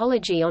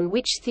psychology on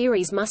which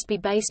theories must be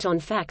based on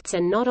facts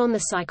and not on the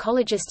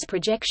psychologist's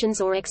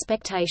projections or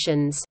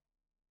expectations.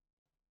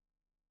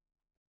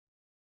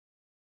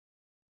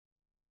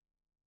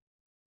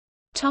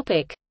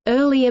 Topic: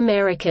 Early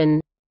American.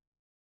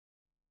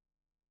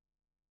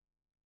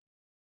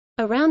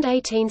 Around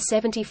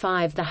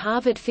 1875 the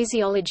Harvard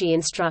physiology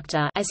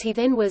instructor, as he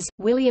then was,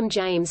 William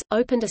James,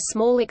 opened a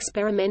small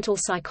experimental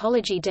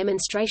psychology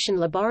demonstration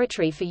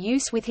laboratory for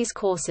use with his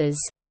courses.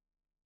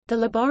 The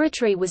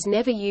laboratory was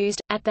never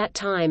used, at that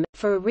time,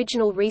 for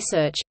original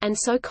research, and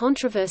so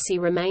controversy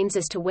remains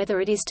as to whether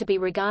it is to be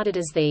regarded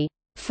as the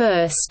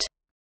first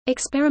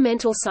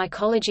experimental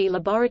psychology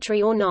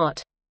laboratory or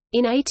not.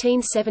 In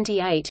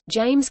 1878,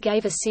 James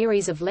gave a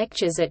series of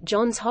lectures at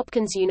Johns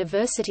Hopkins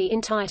University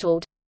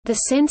entitled, The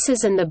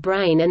Senses and the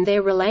Brain and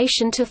Their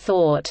Relation to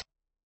Thought,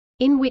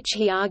 in which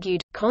he argued,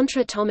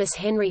 contra Thomas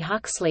Henry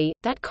Huxley,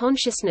 that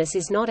consciousness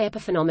is not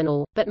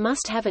epiphenomenal, but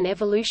must have an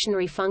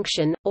evolutionary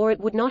function, or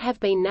it would not have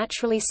been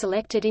naturally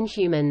selected in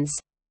humans.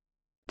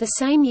 The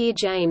same year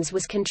James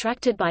was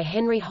contracted by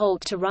Henry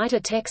Holt to write a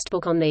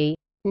textbook on the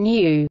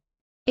new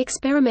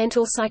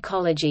experimental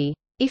psychology.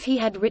 If he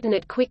had written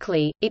it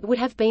quickly, it would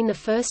have been the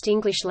first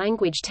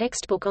English-language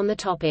textbook on the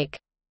topic.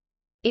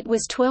 It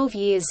was 12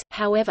 years,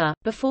 however,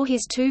 before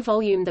his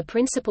two-volume The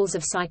Principles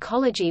of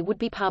Psychology would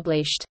be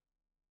published.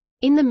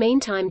 In the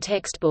meantime,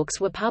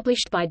 textbooks were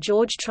published by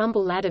George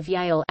Trumbull Ladd of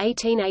Yale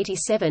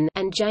 1887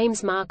 and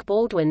James Mark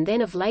Baldwin, then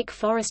of Lake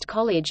Forest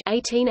College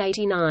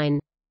 1889.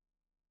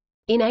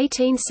 In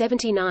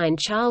 1879,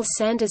 Charles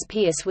Sanders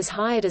Peirce was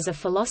hired as a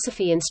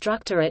philosophy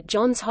instructor at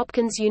Johns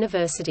Hopkins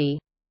University.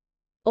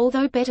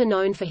 Although better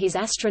known for his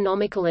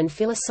astronomical and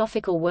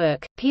philosophical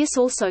work, Peirce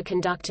also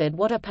conducted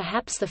what are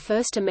perhaps the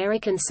first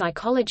American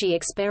psychology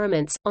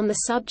experiments, on the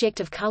subject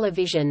of color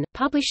vision,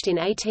 published in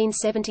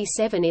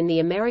 1877 in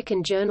the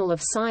American Journal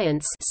of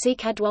Science, see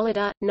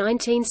Cadwallader,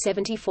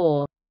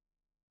 1974.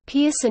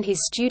 Peirce and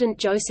his student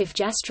Joseph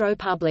Jastrow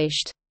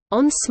published,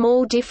 On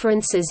Small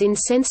Differences in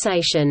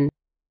Sensation,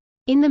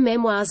 in the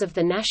Memoirs of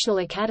the National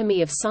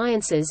Academy of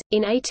Sciences,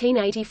 in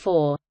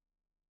 1884.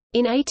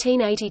 In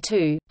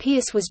 1882,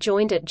 Peirce was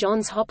joined at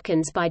Johns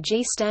Hopkins by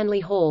G. Stanley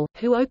Hall,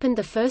 who opened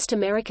the first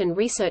American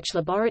research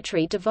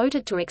laboratory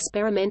devoted to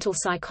experimental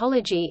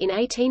psychology in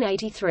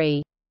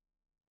 1883.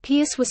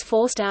 Peirce was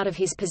forced out of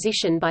his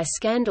position by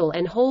scandal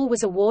and Hall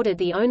was awarded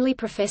the only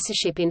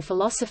professorship in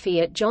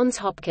philosophy at Johns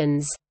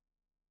Hopkins.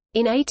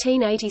 In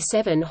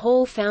 1887,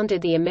 Hall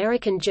founded the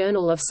American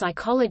Journal of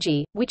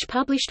Psychology, which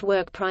published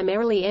work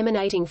primarily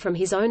emanating from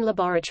his own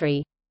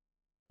laboratory.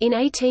 In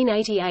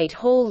 1888,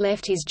 Hall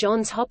left his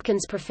Johns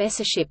Hopkins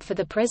professorship for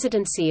the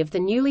presidency of the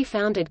newly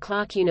founded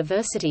Clark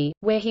University,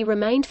 where he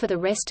remained for the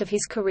rest of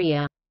his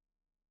career.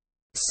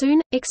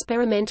 Soon,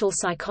 experimental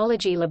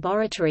psychology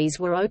laboratories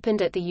were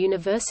opened at the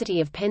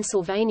University of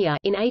Pennsylvania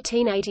in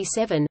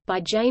 1887, by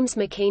James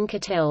McKean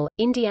Cattell,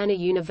 Indiana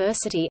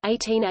University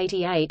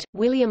 1888,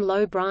 William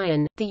Lowe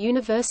Bryan, the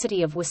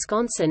University of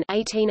Wisconsin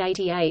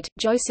 1888,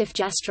 Joseph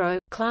Jastrow,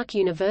 Clark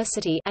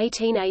University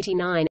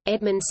 1889,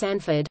 Edmund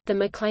Sanford, the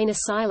McLean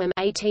Asylum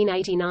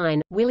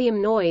 1889,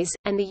 William Noyes,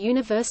 and the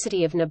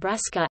University of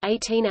Nebraska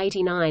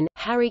 1889,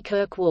 Harry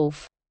Kirk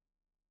Wolfe.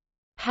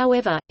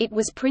 However, it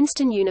was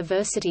Princeton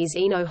University's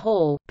Eno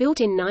Hall, built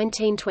in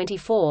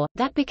 1924,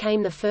 that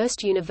became the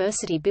first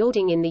university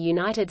building in the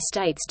United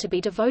States to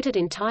be devoted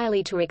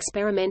entirely to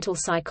experimental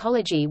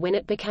psychology when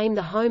it became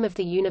the home of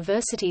the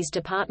university's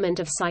Department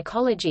of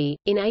Psychology.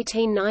 In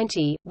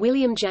 1890,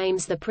 William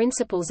James' The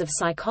Principles of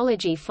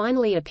Psychology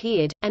finally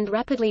appeared, and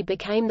rapidly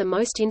became the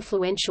most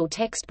influential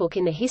textbook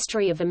in the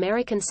history of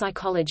American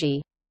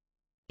psychology.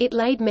 It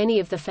laid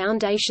many of the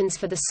foundations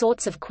for the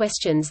sorts of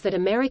questions that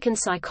American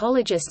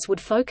psychologists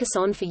would focus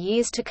on for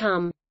years to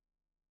come.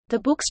 The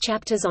book's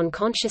chapters on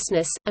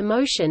consciousness,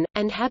 emotion,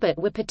 and habit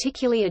were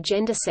particularly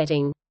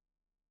agenda-setting.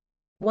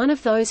 One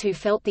of those who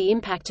felt the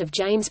impact of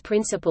James'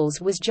 principles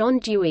was John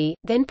Dewey,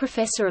 then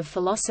professor of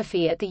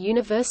philosophy at the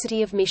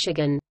University of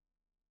Michigan.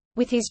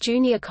 With his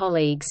junior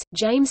colleagues,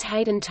 James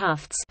Hayden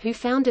Tufts, who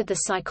founded the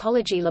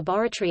Psychology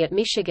Laboratory at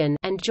Michigan,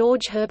 and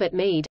George Herbert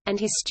Mead, and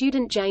his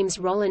student James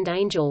Roland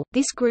Angell,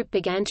 this group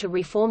began to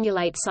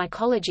reformulate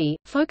psychology,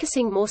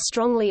 focusing more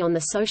strongly on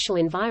the social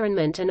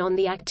environment and on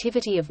the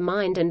activity of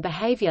mind and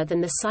behavior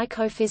than the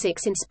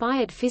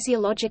psychophysics-inspired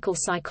physiological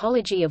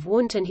psychology of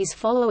Wundt and his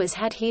followers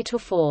had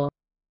heretofore.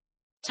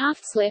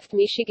 Tufts left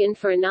Michigan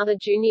for another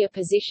junior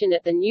position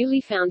at the newly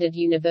founded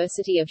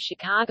University of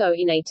Chicago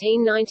in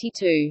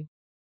 1892.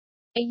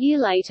 A year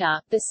later,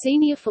 the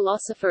senior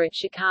philosopher at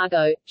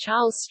Chicago,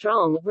 Charles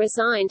Strong,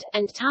 resigned,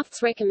 and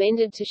Tufts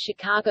recommended to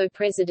Chicago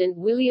President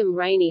William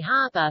Rainey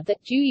Harper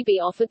that Dewey be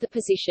offered the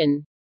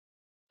position.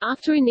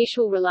 After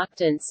initial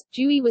reluctance,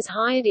 Dewey was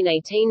hired in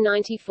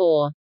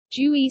 1894.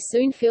 Dewey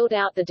soon filled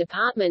out the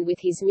department with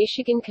his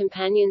Michigan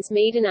companions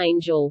Mead and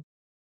Angell.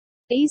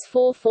 These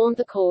four formed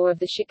the core of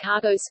the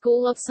Chicago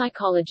School of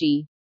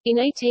Psychology. In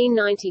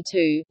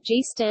 1892,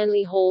 G.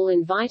 Stanley Hall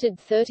invited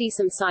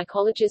 30-some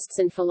psychologists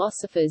and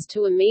philosophers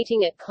to a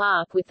meeting at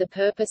Clark with the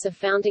purpose of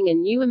founding a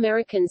new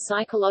American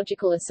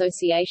Psychological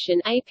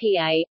Association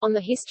 (APA). On the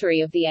history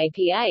of the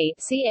APA,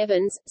 see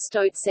Evans,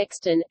 Stote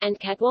Sexton, and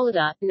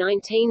Cadwallader,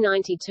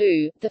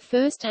 1992. The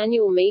first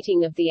annual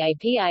meeting of the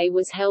APA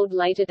was held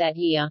later that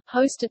year,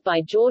 hosted by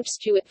George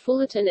Stewart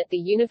Fullerton at the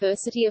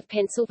University of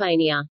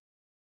Pennsylvania.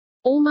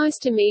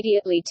 Almost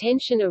immediately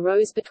tension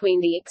arose between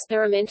the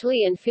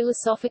experimentally and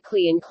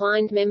philosophically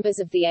inclined members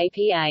of the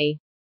APA.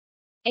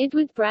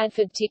 Edward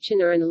Bradford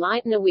Titchener and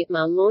Leitner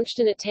Whitmer launched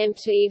an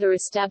attempt to either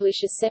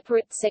establish a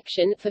separate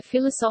section for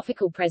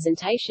philosophical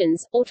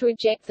presentations, or to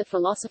reject the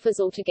philosophers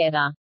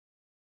altogether.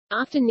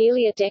 After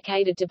nearly a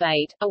decade of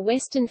debate, a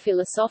Western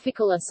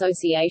Philosophical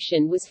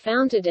Association was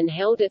founded and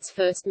held its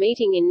first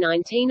meeting in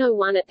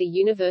 1901 at the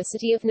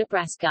University of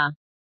Nebraska.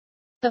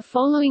 The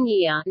following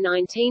year,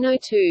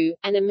 1902,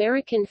 an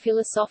American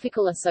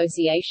Philosophical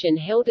Association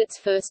held its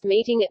first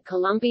meeting at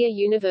Columbia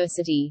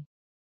University.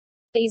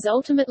 These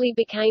ultimately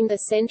became the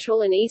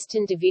Central and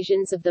Eastern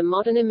divisions of the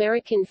modern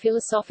American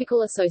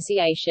Philosophical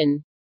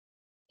Association.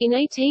 In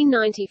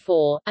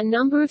 1894, a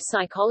number of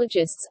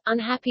psychologists,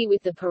 unhappy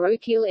with the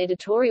parochial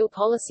editorial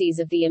policies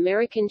of the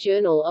American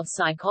Journal of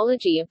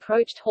Psychology,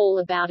 approached Hall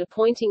about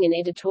appointing an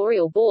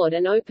editorial board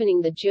and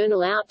opening the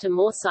journal out to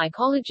more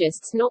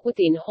psychologists not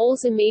within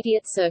Hall's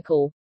immediate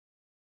circle.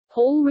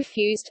 Hall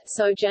refused,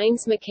 so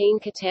James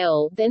McKean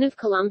Cattell, then of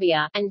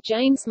Columbia, and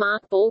James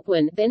Mark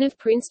Baldwin, then of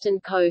Princeton,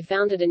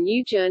 co-founded a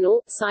new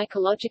journal,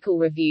 Psychological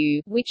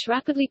Review, which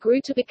rapidly grew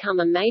to become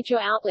a major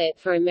outlet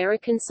for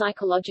American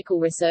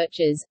psychological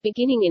researchers.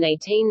 Beginning in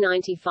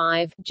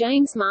 1895,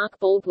 James Mark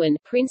Baldwin,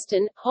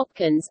 Princeton,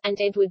 Hopkins, and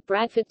Edward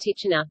Bradford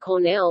Titchener,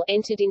 Cornell,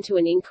 entered into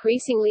an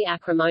increasingly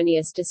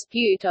acrimonious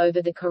dispute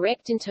over the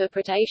correct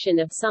interpretation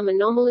of some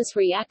anomalous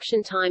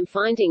reaction time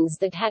findings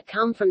that had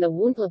come from the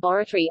Wundt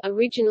laboratory,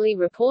 originally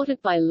reported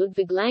by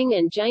Ludwig Lang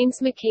and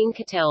James McKean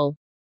Cattell.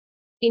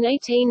 In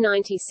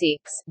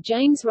 1896,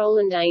 James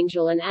Roland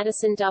Angell and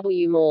Addison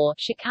W. Moore,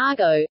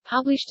 Chicago,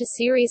 published a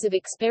series of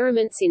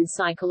experiments in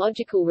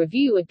Psychological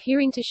Review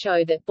appearing to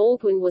show that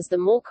Baldwin was the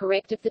more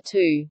correct of the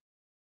two.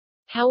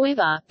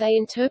 However, they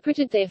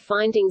interpreted their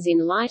findings in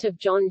light of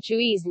John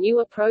Dewey's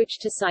new approach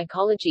to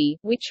psychology,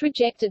 which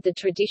rejected the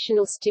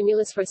traditional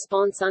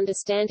stimulus-response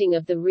understanding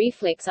of the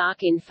reflex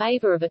arc in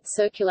favor of a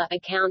circular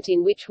account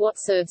in which what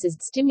serves as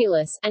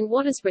stimulus, and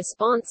what as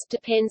response,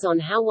 depends on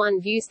how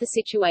one views the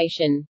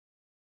situation.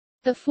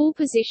 The full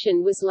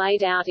position was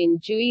laid out in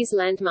Dewey's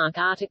landmark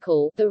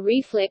article, The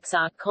Reflex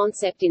Arc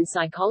Concept in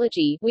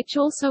Psychology, which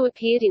also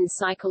appeared in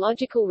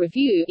Psychological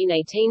Review in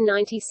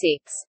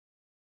 1896.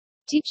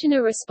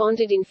 Titchener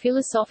responded in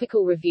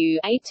Philosophical Review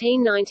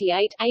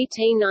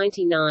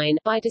 1898-1899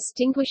 by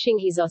distinguishing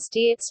his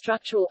austere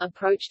structural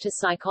approach to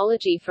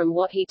psychology from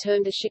what he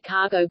termed the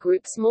Chicago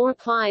group's more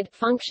applied,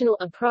 functional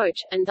approach,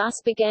 and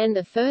thus began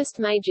the first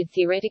major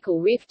theoretical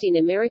rift in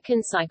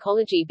American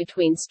psychology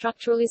between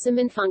structuralism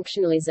and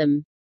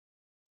functionalism.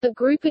 The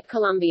group at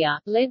Columbia,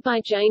 led by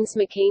James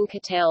McKean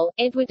Cattell,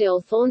 Edward L.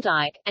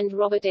 Thorndike, and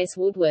Robert S.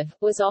 Woodworth,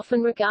 was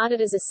often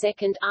regarded as a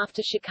second,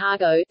 after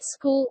Chicago,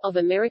 school of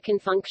American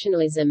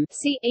functionalism,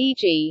 see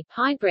e.g.,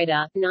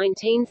 Heidbreder,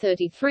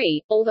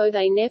 1933, although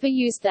they never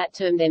used that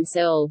term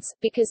themselves,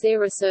 because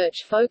their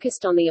research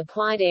focused on the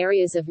applied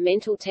areas of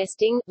mental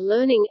testing,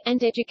 learning,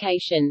 and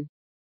education.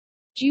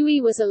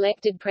 Dewey was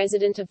elected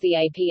president of the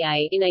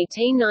APA in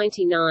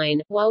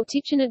 1899, while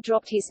Titchener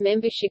dropped his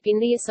membership in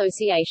the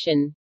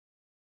association.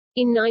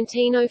 In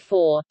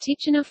 1904,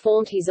 Titchener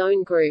formed his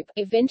own group,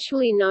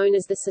 eventually known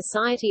as the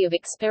Society of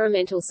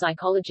Experimental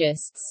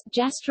Psychologists.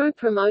 Jastrow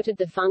promoted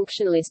the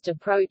functionalist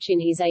approach in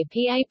his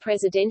APA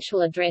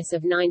presidential address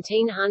of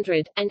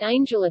 1900, and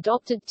Angell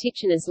adopted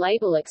Titchener's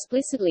label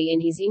explicitly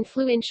in his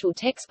influential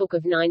textbook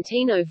of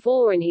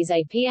 1904 and his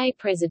APA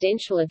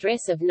presidential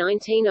address of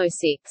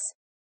 1906.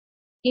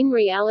 In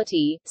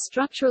reality,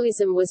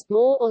 structuralism was,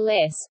 more or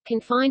less,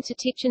 confined to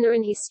Titchener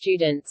and his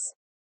students.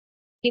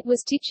 It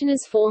was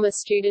Titchener's former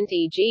student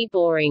E. G.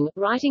 Boring,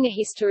 writing A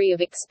History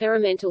of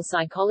Experimental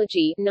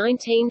Psychology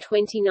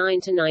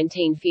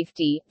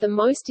 1929–1950, the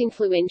most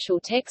influential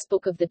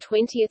textbook of the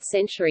 20th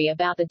century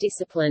about the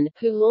discipline,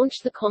 who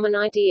launched the common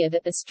idea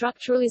that the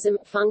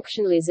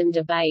structuralism-functionalism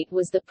debate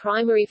was the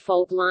primary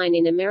fault line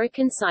in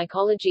American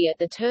psychology at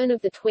the turn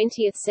of the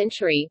 20th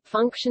century.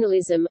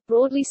 Functionalism,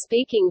 broadly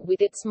speaking,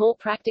 with its more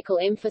practical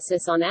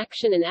emphasis on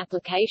action and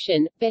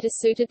application, better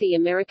suited the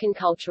American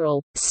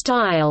cultural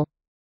style,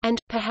 and,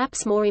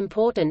 perhaps more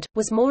important,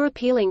 was more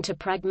appealing to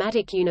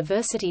pragmatic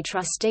university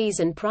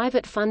trustees and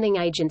private funding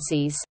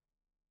agencies.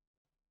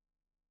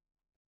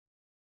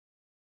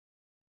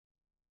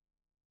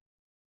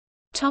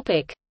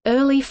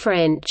 Early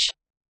French.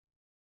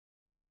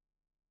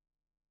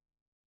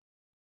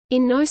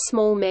 In no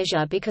small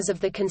measure because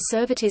of the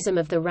conservatism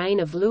of the reign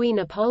of Louis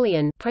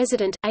Napoleon,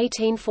 President,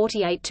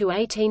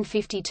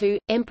 1848–1852,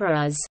 Emperor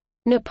as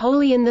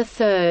Napoleon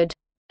III,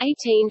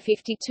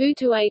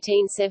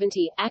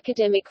 1852–1870,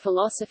 academic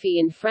philosophy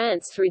in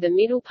France through the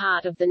middle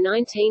part of the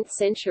 19th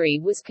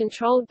century was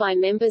controlled by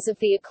members of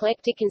the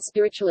eclectic and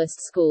spiritualist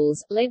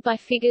schools, led by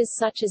figures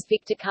such as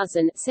Victor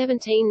Cousin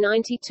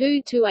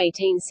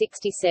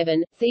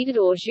 (1792–1867),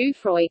 Theodore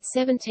Jouffroy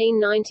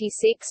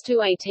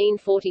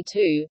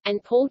 (1796–1842),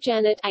 and Paul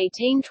Janet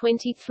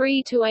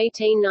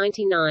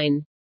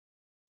 (1823–1899).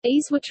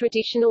 These were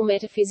traditional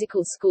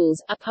metaphysical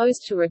schools,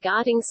 opposed to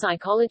regarding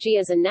psychology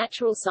as a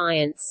natural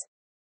science.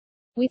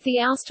 With the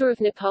ouster of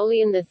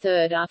Napoleon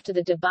III after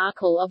the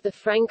debacle of the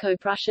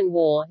Franco-Prussian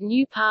War,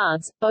 new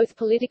paths, both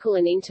political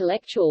and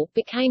intellectual,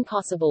 became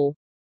possible.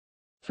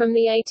 From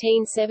the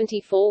 1870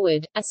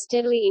 forward, a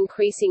steadily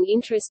increasing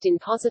interest in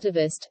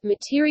positivist,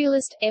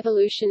 materialist,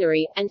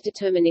 evolutionary, and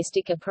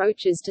deterministic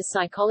approaches to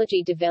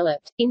psychology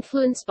developed,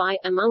 influenced by,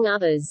 among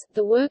others,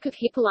 the work of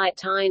Hippolyte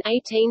Taine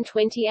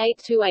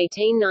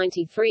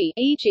 (1828–1893),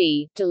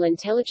 e.g., De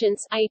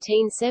l'Intelligence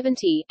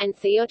 (1870), and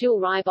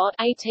Théodule Ribot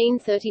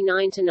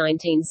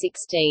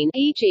 (1839–1916),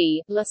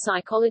 e.g., La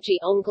psychologie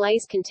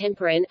anglaise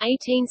contemporaine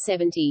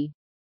 (1870).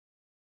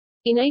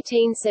 In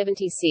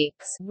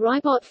 1876,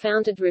 Ribot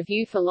founded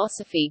Revue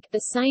Philosophique, the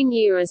same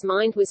year as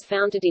Mind was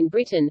founded in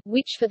Britain,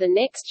 which for the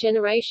next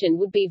generation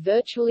would be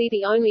virtually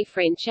the only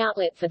French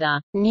outlet for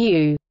the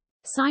new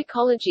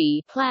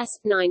psychology. Place,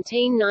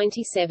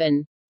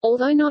 1997.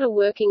 Although not a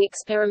working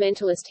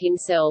experimentalist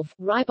himself,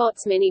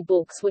 Ribot's many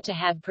books were to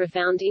have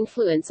profound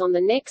influence on the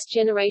next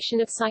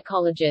generation of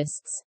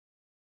psychologists.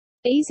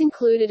 These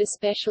included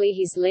especially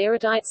his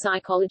L'érudite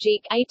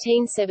psychologique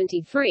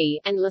 (1873)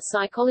 and La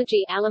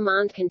psychologie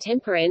allemande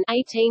contemporaine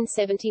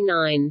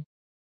 (1879).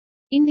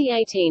 In the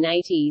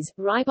 1880s,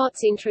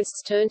 Ribot's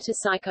interests turned to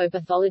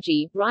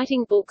psychopathology,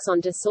 writing books on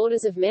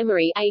disorders of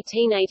memory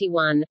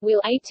 (1881), will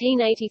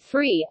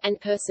 (1883),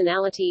 and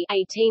personality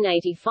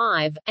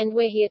 (1885), and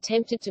where he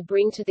attempted to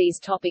bring to these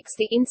topics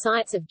the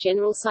insights of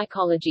general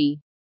psychology.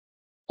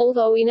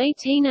 Although in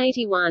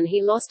 1881 he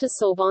lost a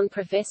Sorbonne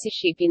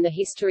professorship in the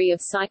history of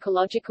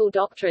psychological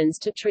doctrines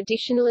to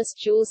traditionalist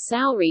Jules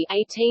Saury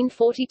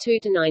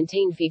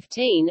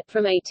 (1842–1915),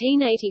 from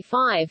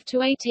 1885 to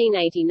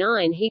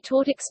 1889 he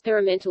taught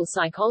experimental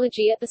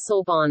psychology at the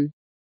Sorbonne.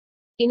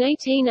 In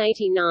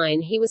 1889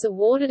 he was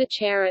awarded a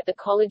chair at the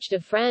Collège de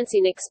France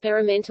in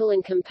experimental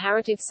and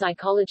comparative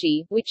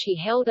psychology, which he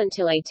held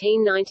until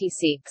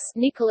 1896.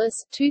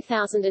 Nicholas,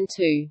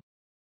 2002.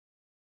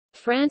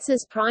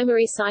 France's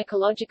primary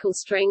psychological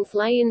strength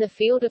lay in the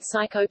field of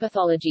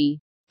psychopathology.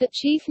 The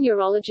chief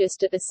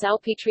neurologist at the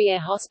Salpêtrière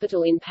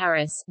Hospital in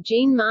Paris,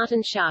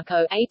 Jean-Martin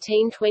Charcot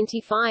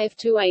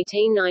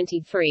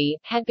 (1825–1893),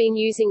 had been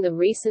using the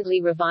recently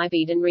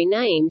revived and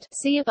renamed,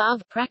 see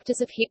above,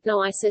 practice of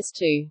hypnosis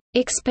to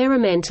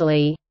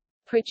experimentally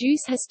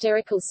produce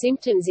hysterical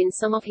symptoms in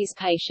some of his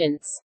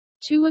patients.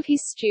 Two of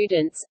his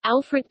students,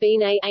 Alfred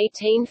Binet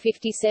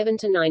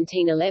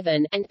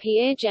 (1857–1911) and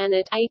Pierre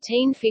Janet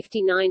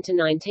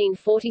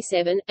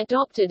 (1859–1947),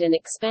 adopted and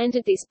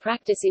expanded this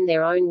practice in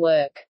their own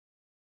work.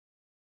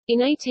 In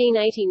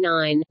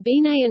 1889,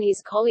 Binet and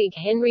his colleague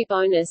Henri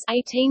Bonus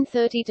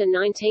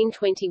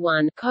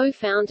 (1830–1921)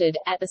 co-founded,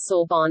 at the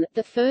Sorbonne,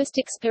 the first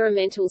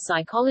experimental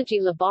psychology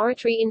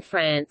laboratory in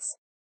France.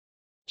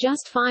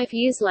 Just 5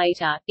 years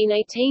later, in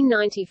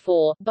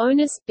 1894,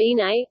 Bonus,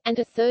 Binet, and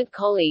a third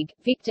colleague,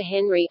 Victor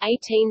Henry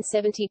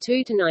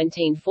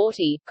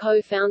 (1872–1940),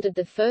 co-founded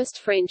the first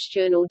French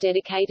journal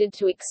dedicated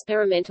to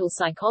experimental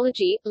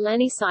psychology,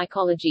 L'Année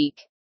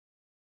psychologique.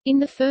 In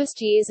the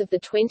first years of the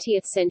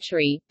 20th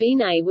century,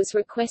 Binet was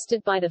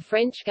requested by the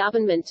French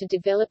government to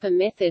develop a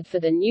method for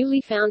the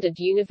newly founded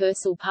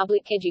universal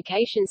public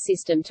education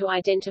system to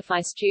identify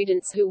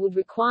students who would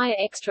require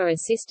extra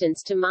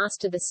assistance to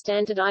master the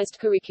standardized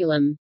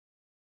curriculum.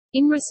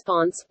 In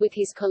response, with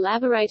his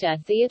collaborator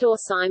Theodore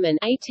Simon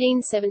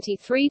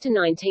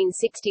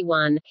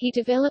 (1873–1961), he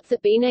developed the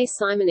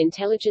Binet-Simon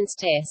intelligence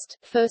test,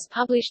 first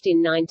published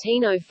in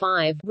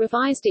 1905,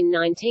 revised in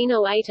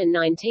 1908 and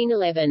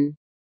 1911.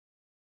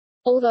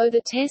 Although the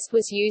test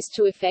was used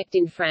to effect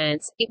in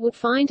France, it would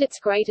find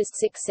its greatest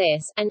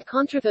success, and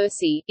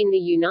controversy, in the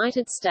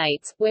United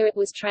States, where it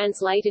was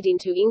translated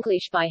into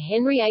English by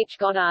Henry H.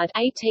 Goddard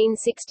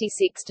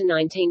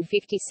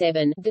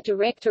 (1866–1957), the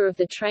director of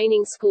the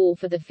training school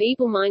for the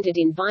feeble-minded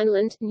in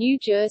Vineland, New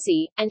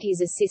Jersey, and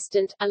his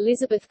assistant,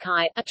 Elizabeth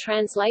Kite. A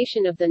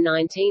translation of the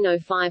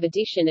 1905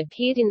 edition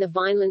appeared in the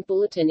Vineland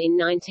Bulletin in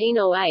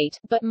 1908,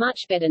 but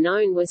much better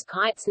known was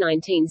Kite's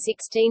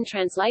 1916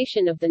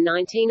 translation of the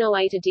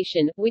 1908 edition,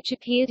 which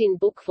appeared in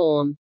book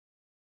form.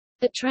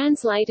 The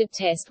translated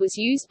test was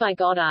used by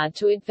Goddard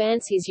to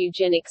advance his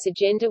eugenics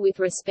agenda with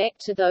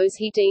respect to those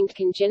he deemed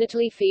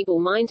congenitally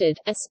feeble-minded,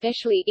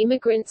 especially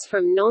immigrants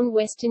from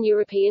non-Western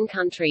European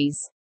countries.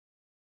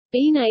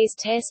 Binet's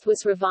test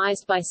was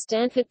revised by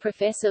Stanford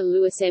professor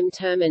Louis M.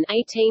 Terman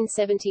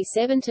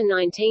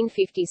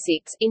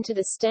 (1877–1956) into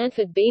the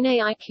Stanford Binet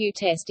IQ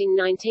test in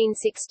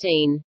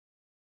 1916.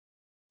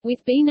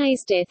 With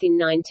Binet's death in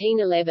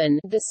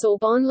 1911, the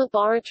Sorbonne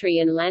Laboratory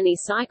and L'Année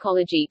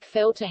psychologique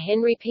fell to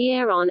Henri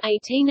Pierron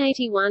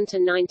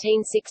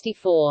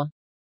 (1881–1964).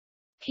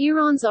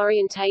 Pierron's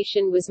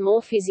orientation was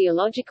more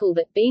physiological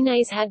than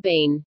Binet's had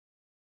been.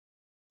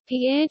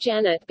 Pierre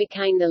Janet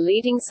became the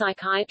leading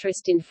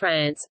psychiatrist in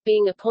France,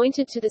 being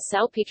appointed to the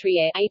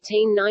Salpêtrière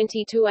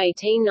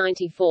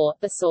 (1890–1894),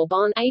 the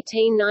Sorbonne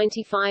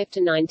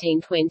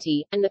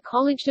 (1895–1920), and the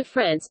Collège de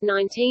France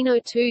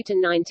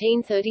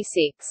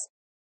 (1902–1936).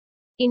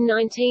 In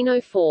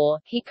 1904,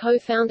 he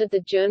co-founded the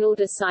Journal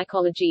de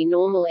Psychologie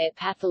Normale et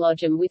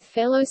Pathologique with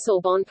fellow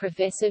Sorbonne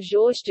professor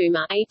Georges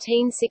Dumas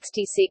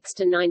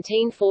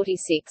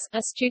 (1866–1946),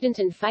 a student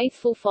and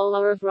faithful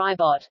follower of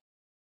Ribot.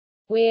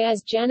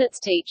 Whereas Janet's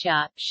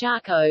teacher,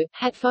 Charcot,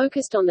 had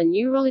focused on the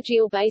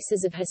neurological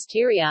basis of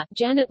hysteria,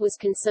 Janet was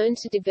concerned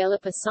to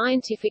develop a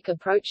scientific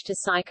approach to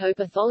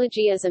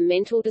psychopathology as a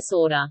mental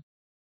disorder.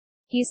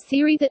 His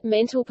theory that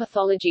mental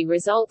pathology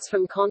results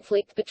from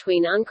conflict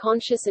between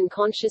unconscious and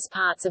conscious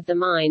parts of the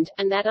mind,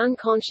 and that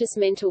unconscious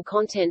mental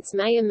contents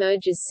may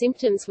emerge as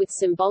symptoms with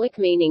symbolic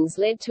meanings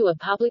led to a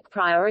public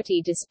priority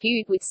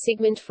dispute with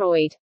Sigmund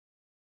Freud.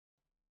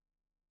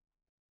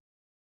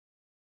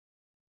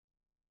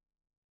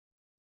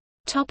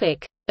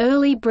 Topic: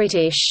 Early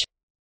British.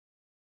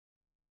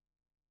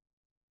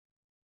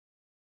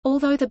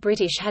 Although the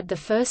British had the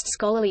first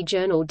scholarly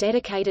journal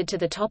dedicated to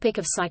the topic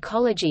of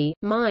psychology,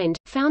 Mind,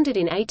 founded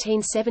in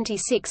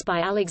 1876 by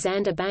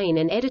Alexander Bain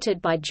and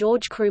edited by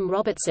George Croom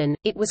Robertson,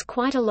 it was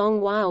quite a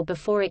long while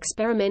before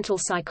experimental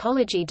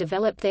psychology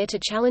developed there to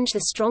challenge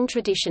the strong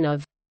tradition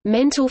of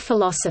mental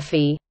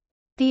philosophy.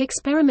 The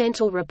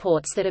experimental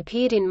reports that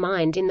appeared in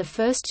Mind in the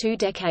first 2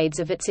 decades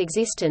of its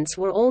existence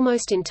were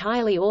almost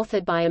entirely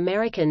authored by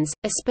Americans,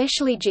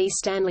 especially G.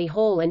 Stanley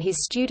Hall and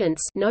his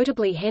students,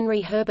 notably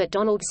Henry Herbert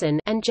Donaldson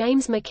and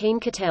James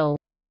McKeen Cattell.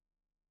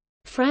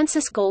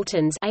 Francis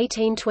Galton's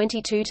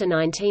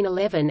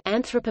 (1822–1911)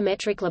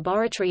 anthropometric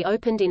laboratory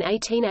opened in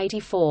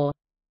 1884.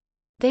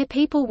 Their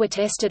people were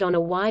tested on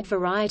a wide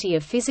variety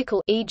of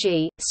physical,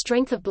 e.g.,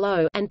 strength of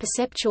blow, and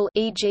perceptual,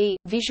 e.g.,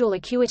 visual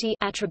acuity,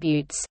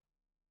 attributes.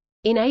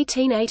 In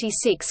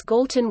 1886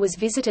 Galton was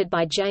visited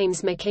by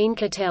James McKeen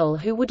Cattell,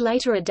 who would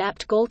later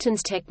adapt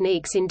Galton's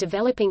techniques in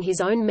developing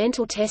his own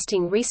mental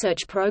testing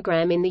research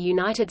program in the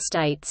United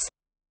States.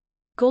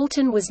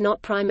 Galton was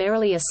not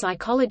primarily a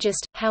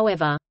psychologist,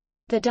 however.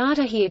 The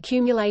data he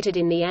accumulated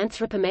in the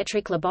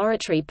anthropometric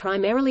laboratory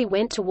primarily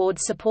went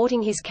towards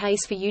supporting his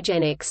case for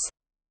eugenics.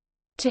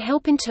 To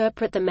help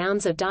interpret the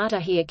mounds of data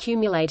he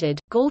accumulated,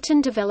 Galton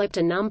developed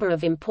a number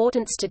of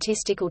important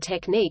statistical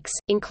techniques,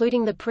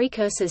 including the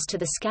precursors to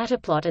the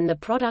scatterplot and the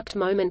product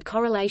moment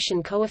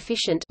correlation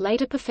coefficient,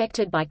 later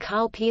perfected by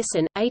Carl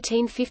Pearson,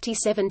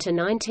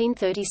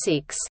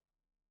 1857–1936.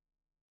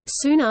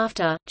 Soon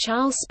after,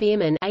 Charles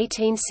Spearman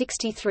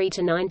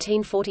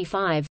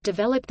 (1863–1945)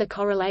 developed the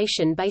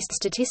correlation-based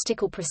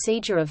statistical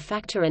procedure of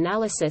factor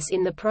analysis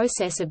in the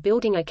process of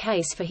building a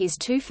case for his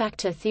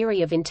two-factor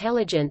theory of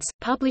intelligence,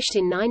 published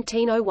in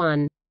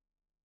 1901.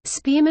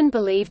 Spearman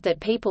believed that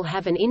people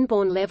have an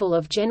inborn level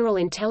of general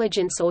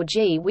intelligence or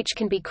G which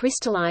can be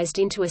crystallized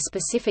into a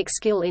specific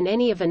skill in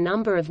any of a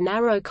number of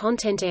narrow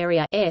content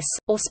area S,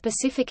 or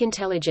specific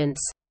intelligence.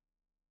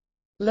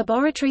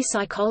 Laboratory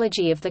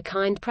psychology of the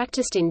kind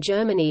practiced in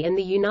Germany and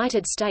the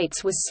United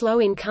States was slow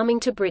in coming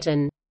to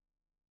Britain.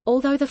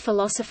 Although the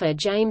philosopher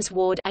James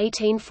Ward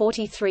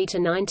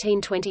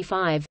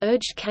 (1843–1925)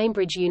 urged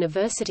Cambridge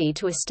University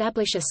to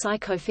establish a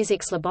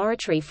psychophysics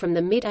laboratory from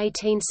the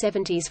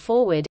mid-1870s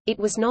forward, it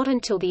was not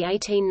until the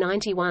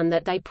 1891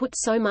 that they put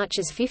so much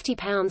as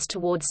 £50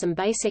 towards some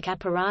basic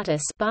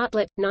apparatus.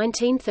 Bartlett,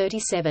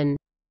 1937.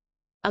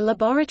 A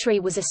laboratory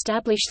was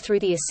established through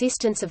the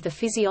assistance of the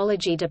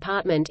Physiology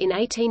Department in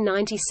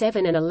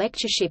 1897 and a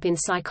lectureship in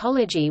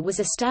psychology was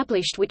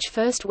established which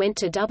first went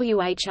to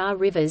W. H. R.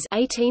 Rivers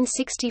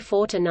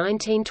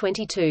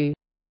 (1864–1922).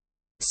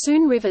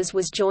 Soon Rivers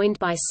was joined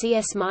by C.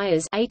 S.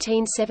 Myers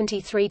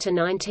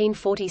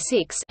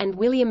 (1873–1946) and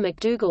William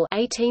McDougall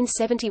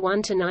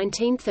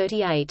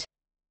 (1871–1938).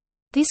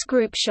 This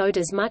group showed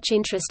as much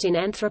interest in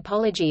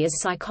anthropology as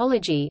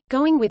psychology,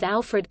 going with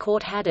Alfred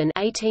Court Haddon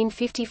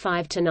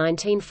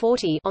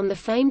 (1855–1940) on the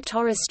famed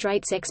Torres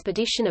Straits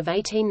expedition of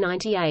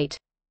 1898.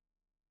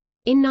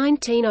 In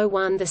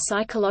 1901 the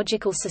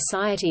Psychological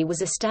Society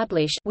was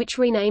established, which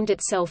renamed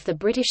itself the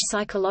British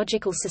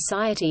Psychological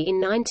Society in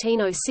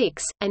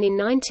 1906, and in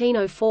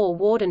 1904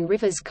 Ward and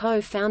Rivers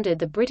co-founded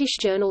the British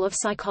Journal of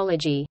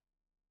Psychology.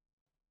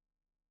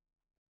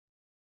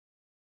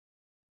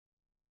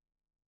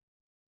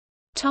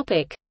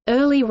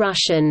 Early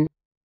Russian.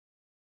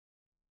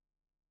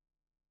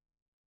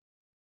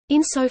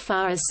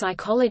 Insofar as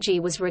psychology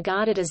was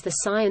regarded as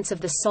the science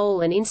of the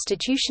soul and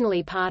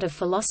institutionally part of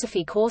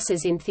philosophy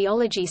courses in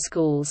theology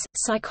schools,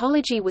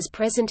 psychology was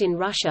present in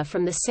Russia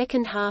from the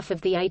second half of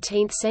the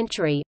 18th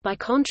century. By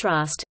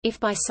contrast, if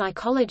by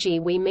psychology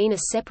we mean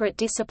a separate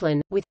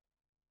discipline, with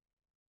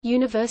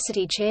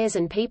university chairs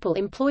and people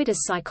employed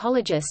as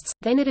psychologists,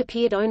 then it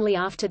appeared only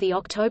after the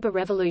October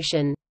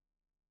Revolution.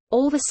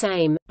 All the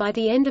same, by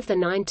the end of the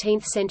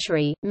 19th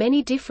century,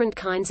 many different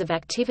kinds of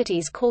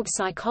activities called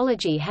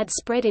psychology had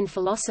spread in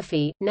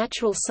philosophy,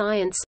 natural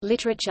science,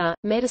 literature,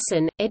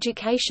 medicine,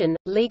 education,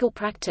 legal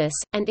practice,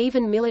 and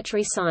even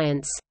military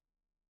science.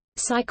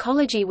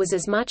 Psychology was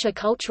as much a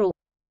cultural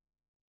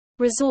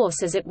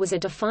resource as it was a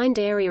defined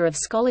area of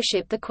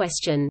scholarship. The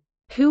question,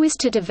 "Who is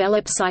to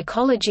develop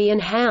psychology and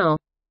how?"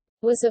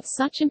 was of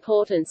such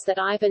importance that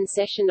Ivan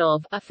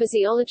Sessionov, a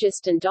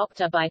physiologist and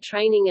doctor by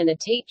training and a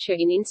teacher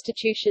in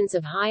institutions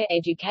of higher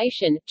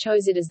education,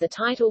 chose it as the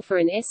title for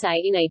an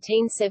essay in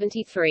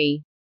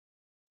 1873.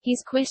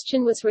 His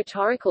question was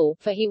rhetorical,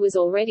 for he was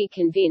already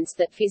convinced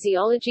that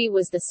physiology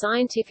was the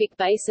scientific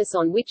basis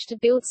on which to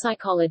build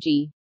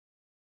psychology.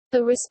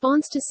 The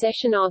response to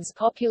Sessionov's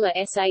popular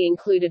essay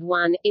included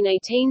one, in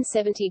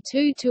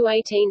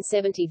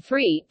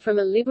 1872–1873, from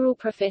a liberal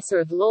professor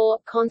of law,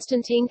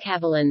 Konstantin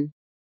Kavalin.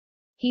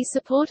 He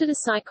supported a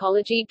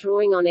psychology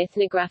drawing on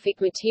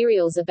ethnographic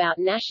materials about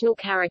national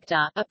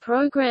character, a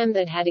program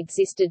that had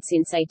existed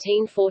since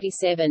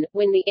 1847,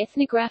 when the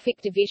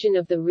ethnographic division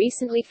of the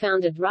recently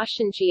founded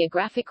Russian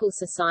Geographical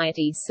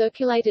Society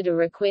circulated a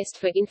request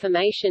for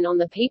information on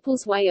the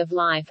people's way of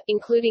life,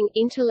 including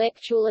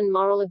intellectual and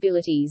moral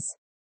abilities.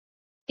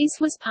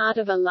 This was part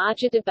of a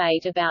larger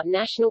debate about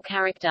national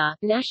character,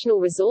 national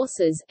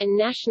resources, and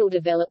national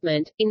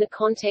development, in the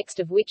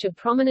context of which a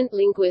prominent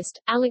linguist,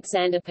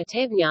 Alexander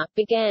Potevnya,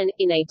 began,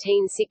 in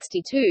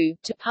 1862,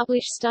 to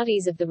publish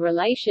studies of the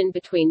relation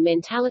between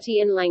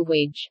mentality and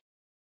language.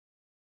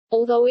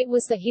 Although it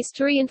was the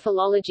history and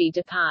philology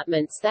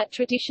departments that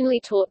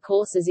traditionally taught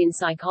courses in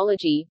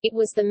psychology, it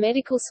was the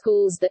medical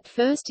schools that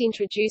first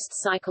introduced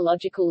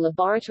psychological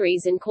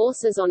laboratories and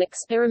courses on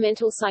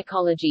experimental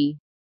psychology.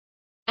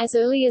 As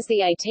early as the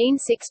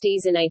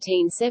 1860s and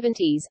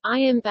 1870s,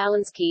 I.M.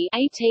 Balansky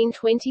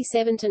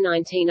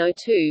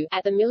 (1827–1902)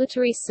 at the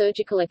Military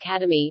Surgical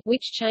Academy,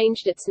 which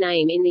changed its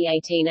name in the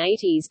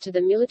 1880s to the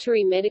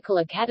Military Medical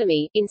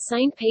Academy, in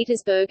St.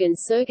 Petersburg, and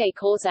Sergei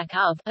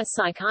Korzakov, a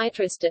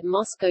psychiatrist at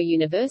Moscow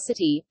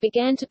University,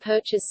 began to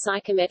purchase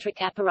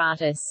psychometric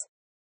apparatus.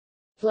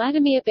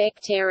 Vladimir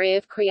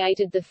Bekhterev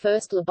created the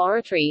first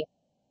laboratory,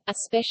 a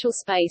special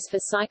space for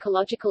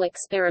psychological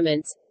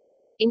experiments,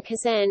 in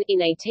Kazan, in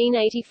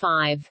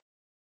 1885.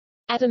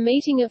 At a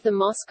meeting of the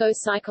Moscow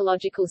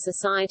Psychological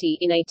Society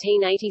in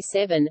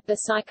 1887, the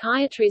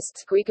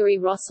psychiatrists Grigory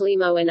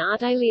Roslimo and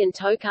Ardalian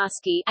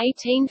Tokarsky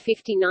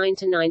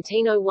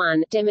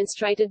 (1859–1901)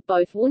 demonstrated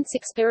both Wundt's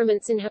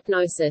experiments in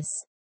hypnosis.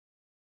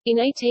 In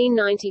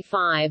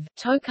 1895,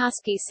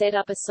 Tokarsky set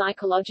up a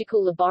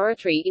psychological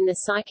laboratory in the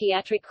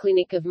psychiatric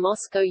clinic of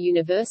Moscow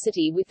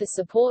University with the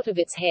support of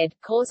its head,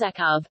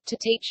 Korzakov, to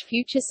teach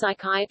future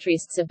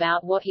psychiatrists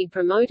about what he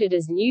promoted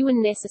as new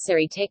and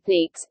necessary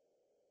techniques.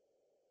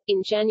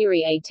 In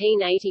January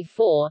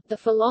 1884, the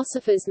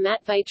philosophers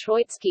Matvei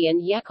Troitsky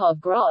and Yakov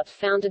Grot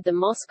founded the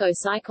Moscow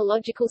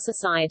Psychological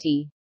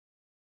Society.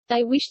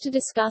 They wished to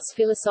discuss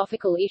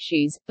philosophical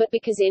issues, but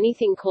because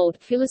anything called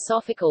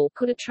philosophical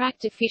could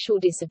attract official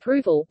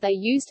disapproval, they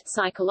used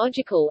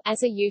psychological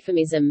as a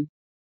euphemism.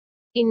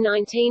 In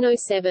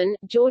 1907,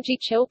 Georgy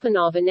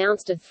Chelpanov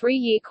announced a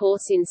 3-year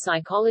course in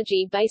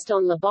psychology based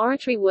on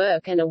laboratory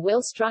work and a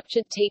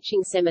well-structured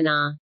teaching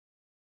seminar.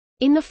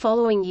 In the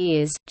following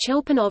years,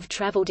 Chelpanov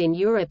traveled in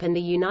Europe and the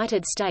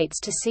United States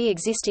to see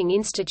existing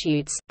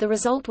institutes. The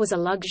result was a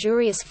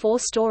luxurious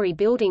 4-story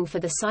building for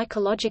the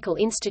Psychological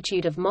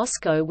Institute of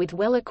Moscow with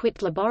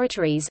well-equipped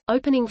laboratories,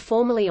 opening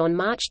formally on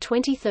March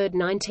 23,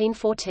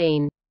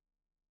 1914.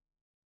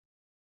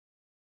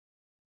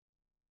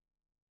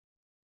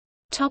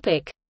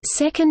 Topic: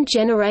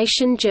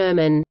 Second-generation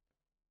German.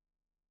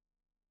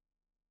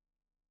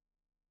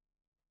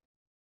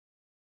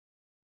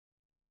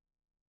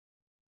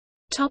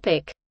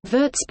 Topic: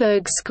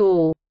 Würzburg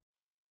School.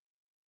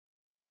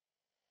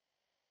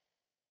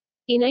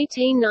 In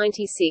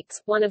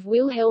 1896, one of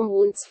Wilhelm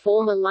Wundt's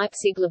former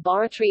Leipzig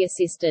laboratory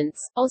assistants,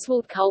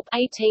 Oswald Kulp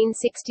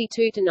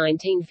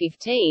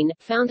 (1862–1915),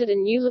 founded a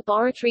new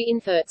laboratory in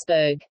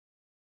Würzburg.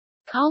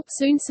 Kulp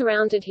soon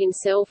surrounded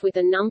himself with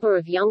a number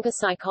of younger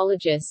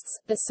psychologists,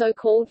 the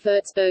so-called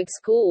Würzburg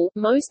School,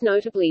 most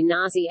notably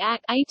Nazi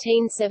Ak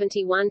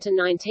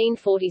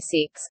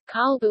 (1871–1946),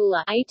 Karl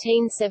Bühler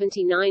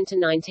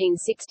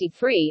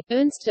 (1879–1963),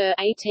 Ernst Err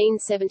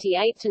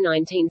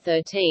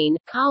 (1878–1913),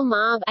 Karl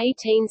Marv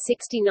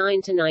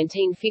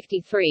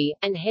 (1869–1953),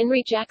 and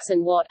Henry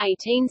Jackson Watt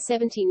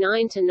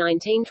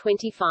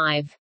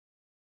 (1879–1925).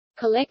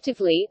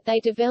 Collectively,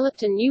 they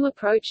developed a new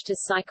approach to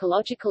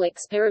psychological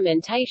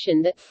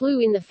experimentation that flew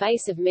in the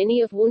face of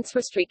many of Wundt's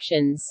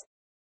restrictions.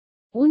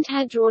 Wundt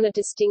had drawn a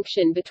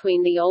distinction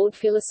between the old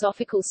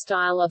philosophical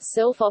style of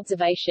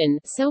self-observation,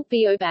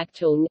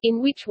 Selbstbeobachtung, in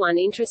which one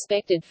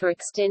introspected for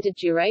extended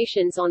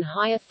durations on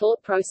higher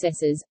thought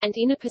processes, and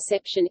inner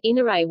perception,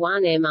 innere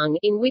Wahrnehmung,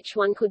 in which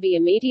one could be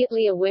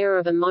immediately aware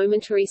of a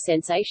momentary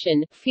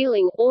sensation,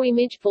 feeling, or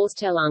image,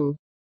 Vorstellung.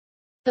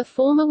 The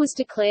former was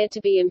declared to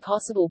be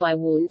impossible by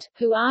Wundt,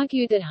 who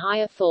argued that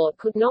higher thought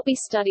could not be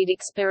studied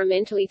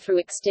experimentally through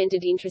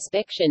extended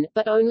introspection,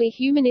 but only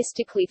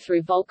humanistically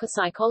through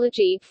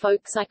Völkerpsychologie,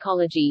 folk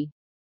psychology.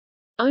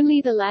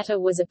 Only the latter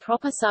was a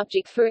proper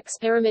subject for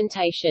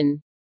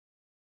experimentation.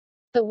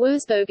 The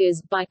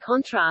Würzburgers, by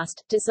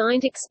contrast,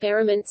 designed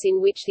experiments in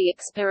which the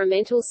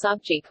experimental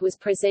subject was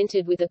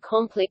presented with a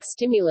complex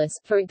stimulus,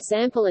 for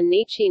example a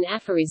Nietzschean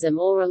aphorism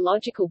or a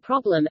logical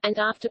problem, and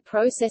after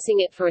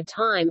processing it for a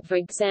time, for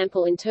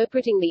example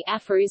interpreting the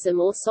aphorism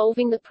or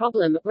solving the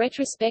problem,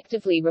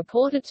 retrospectively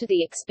reported to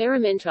the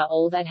experimenter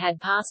all that had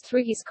passed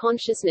through his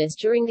consciousness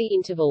during the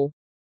interval.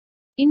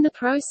 In the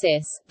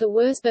process, the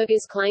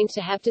Würzburgers claimed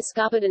to have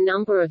discovered a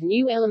number of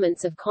new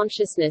elements of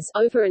consciousness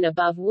over and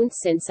above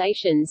Wundt's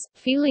sensations,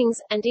 feelings,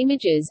 and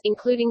images,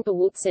 including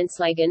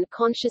Bewusstseinslagen,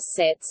 conscious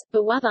sets,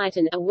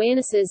 Bewusstsein,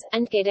 awarenesses,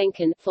 and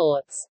Gedanken,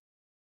 thoughts.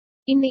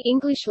 In the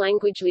English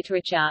language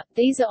literature,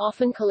 these are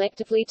often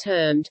collectively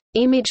termed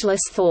imageless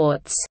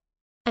thoughts,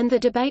 and the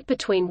debate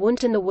between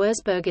Wundt and the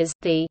Würzburgers,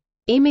 the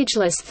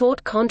imageless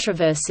thought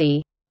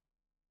controversy.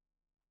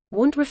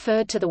 Wundt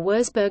referred to the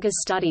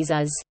Würzburgers' studies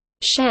as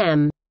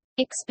sham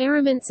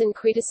experiments and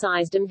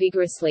criticized them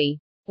vigorously.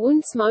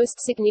 Wundt's most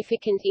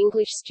significant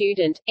English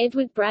student,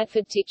 Edward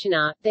Bradford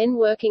Titchener, then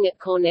working at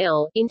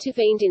Cornell,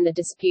 intervened in the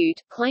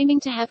dispute, claiming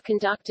to have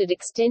conducted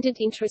extended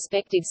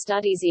introspective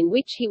studies in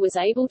which he was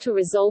able to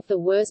resolve the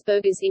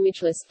Würzburgers'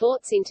 imageless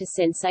thoughts into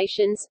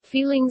sensations,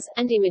 feelings,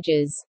 and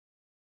images.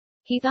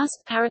 He thus,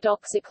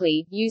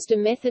 paradoxically, used a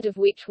method of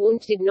which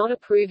Wundt did not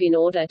approve in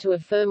order to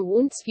affirm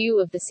Wundt's view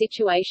of the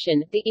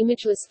situation. The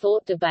imageless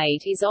thought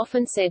debate is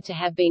often said to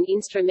have been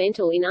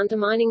instrumental in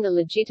undermining the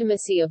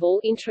legitimacy of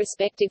all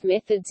introspective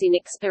methods in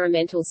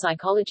experimental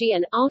psychology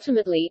and,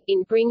 ultimately,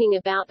 in bringing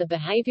about the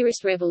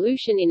behaviorist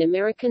revolution in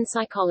American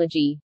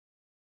psychology.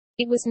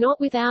 It was not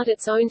without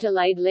its own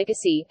delayed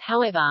legacy,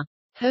 however.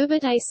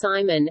 Herbert A.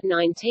 Simon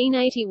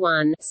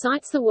 1981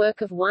 cites the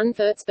work of one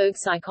Würzburg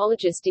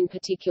psychologist in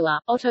particular,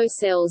 Otto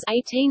Sells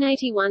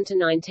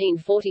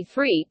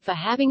 (1881–1943), for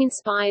having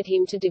inspired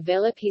him to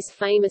develop his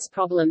famous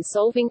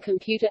problem-solving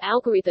computer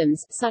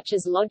algorithms, such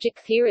as logic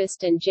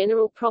theorist and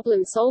general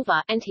problem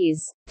solver, and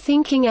his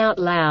thinking out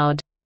loud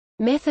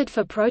method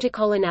for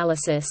protocol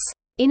analysis.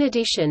 In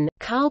addition,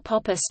 Karl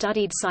Popper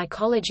studied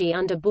psychology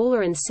under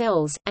Buhler and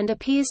Sells, and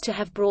appears to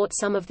have brought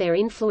some of their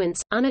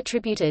influence,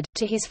 unattributed,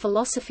 to his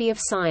philosophy of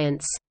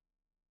science.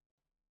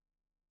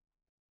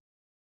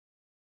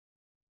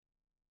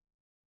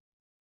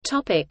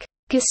 Topic: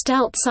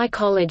 Gestalt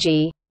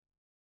psychology.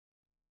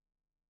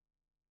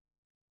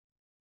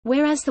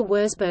 Whereas the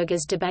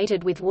Würzburgers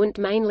debated with Wundt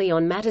mainly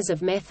on matters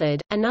of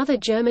method, another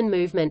German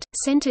movement,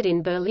 centered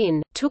in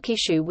Berlin, took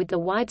issue with the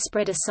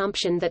widespread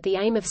assumption that the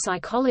aim of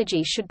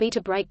psychology should be to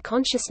break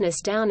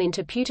consciousness down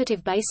into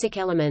putative basic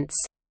elements.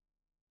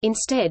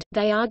 Instead,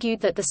 they argued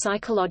that the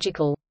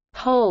psychological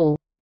whole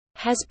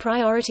has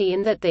priority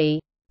in that the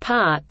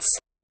parts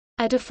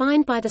are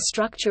defined by the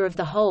structure of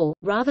the whole,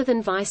 rather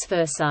than vice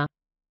versa.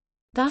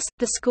 Thus,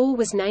 the school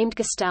was named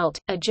Gestalt,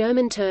 a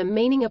German term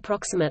meaning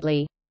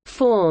approximately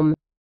form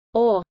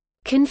or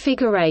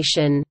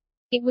configuration.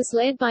 It was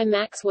led by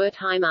Max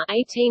Wertheimer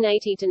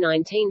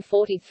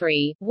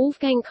 (1880–1943),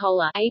 Wolfgang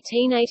Kohler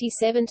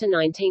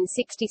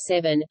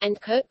 (1887–1967), and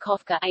Kurt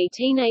Koffka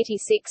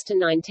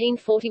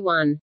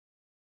 (1886–1941).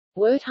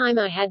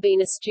 Wertheimer had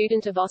been a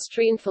student of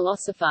Austrian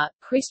philosopher,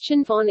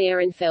 Christian von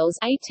Ehrenfels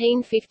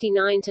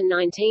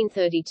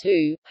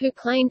 (1859–1932), who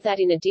claimed that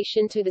in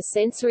addition to the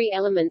sensory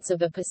elements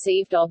of a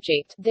perceived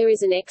object, there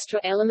is an extra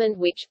element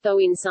which, though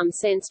in some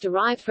sense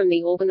derived from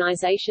the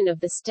organization of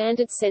the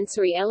standard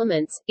sensory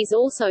elements, is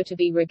also to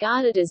be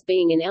regarded as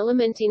being an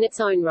element in its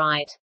own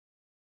right.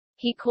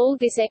 He called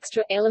this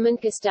extra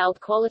element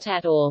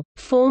Gestaltqualität or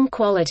form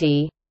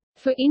quality.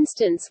 For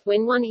instance,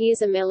 when one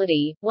hears a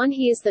melody, one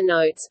hears the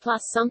notes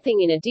plus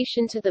something in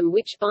addition to them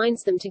which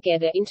binds them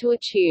together into a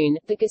tune,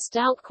 the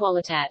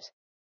Gestaltqualität.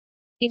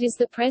 It is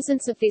the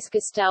presence of this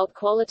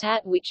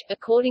Gestaltqualität which,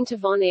 according to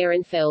von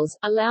Ehrenfels,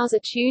 allows a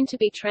tune to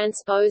be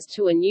transposed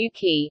to a new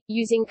key,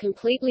 using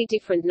completely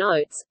different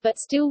notes, but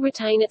still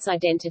retain its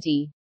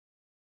identity.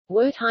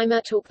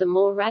 Wertheimer took the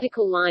more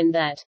radical line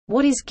that,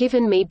 "What is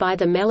given me by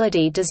the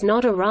melody does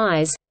not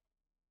arise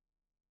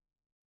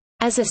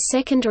as a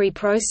secondary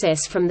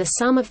process from the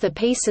sum of the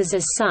pieces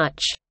as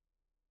such.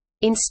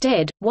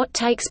 Instead, what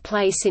takes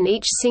place in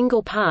each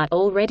single part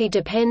already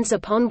depends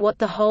upon what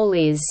the whole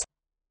is."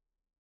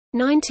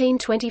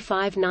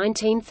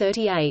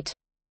 1925–1938.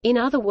 In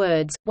other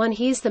words, one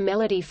hears the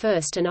melody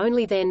first and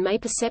only then may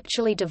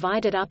perceptually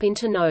divide it up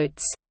into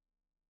notes.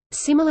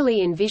 Similarly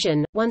in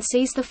vision, one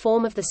sees the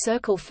form of the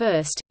circle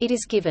first, it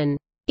is given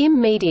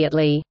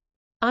immediately,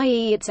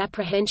 i.e. its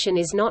apprehension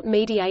is not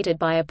mediated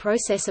by a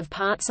process of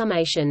part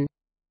summation.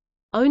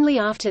 Only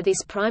after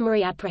this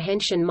primary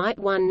apprehension might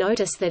one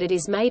notice that it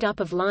is made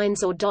up of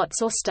lines or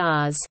dots or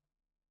stars.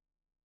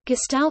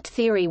 Gestalt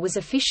theory was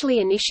officially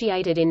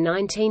initiated in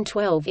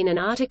 1912 in an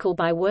article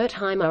by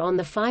Wertheimer on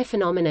the phi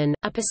phenomenon,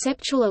 a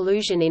perceptual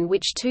illusion in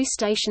which two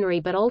stationary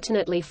but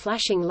alternately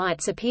flashing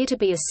lights appear to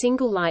be a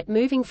single light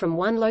moving from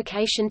one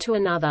location to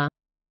another.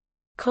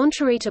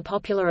 Contrary to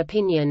popular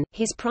opinion,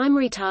 his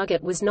primary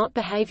target was not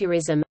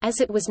behaviorism, as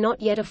it was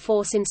not yet a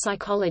force in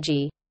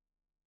psychology.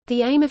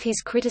 The aim of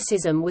his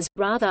criticism was,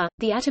 rather,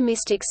 the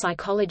atomistic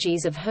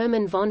psychologies of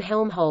Hermann von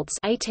Helmholtz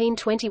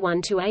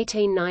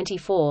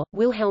 (1821–1894),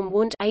 Wilhelm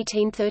Wundt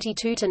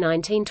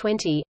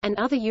 (1832–1920), and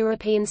other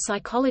European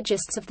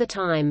psychologists of the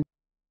time.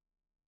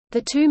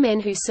 The two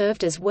men who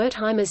served as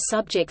Wertheimer's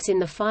subjects in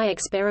the phi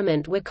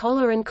experiment were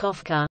Kohler and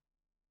Koffka.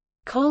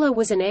 Kohler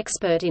was an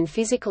expert in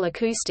physical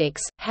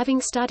acoustics, having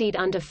studied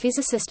under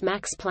physicist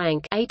Max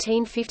Planck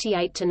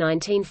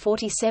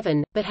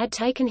 (1858–1947), but had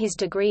taken his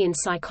degree in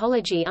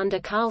psychology under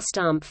Carl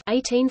Stumpf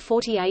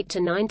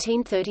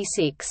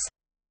 (1848–1936).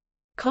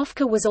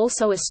 Kofka was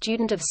also a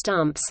student of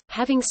Stumpf's,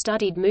 having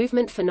studied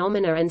movement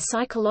phenomena and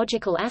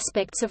psychological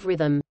aspects of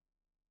rhythm.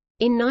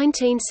 In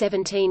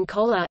 1917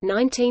 Kohler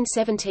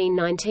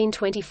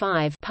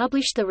 (1917–1925)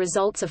 published the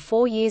results of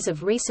 4 years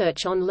of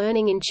research on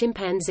learning in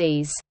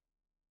chimpanzees.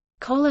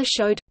 Kohler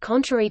showed,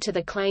 contrary to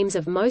the claims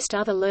of most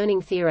other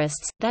learning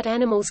theorists, that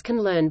animals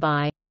can learn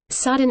by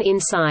sudden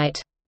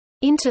insight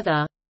into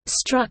the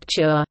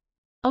structure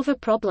of a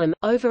problem,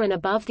 over and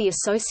above the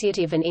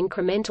associative and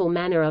incremental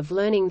manner of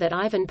learning that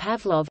Ivan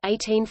Pavlov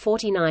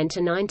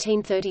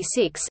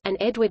 (1849–1936) and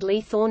Edward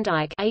Lee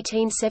Thorndike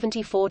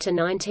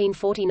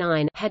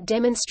 (1874–1949) had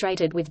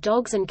demonstrated with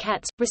dogs and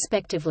cats,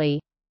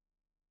 respectively.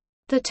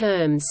 The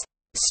terms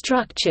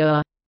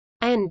structure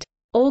and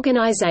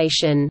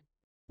organization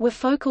were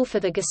focal for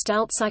the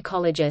Gestalt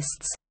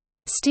psychologists.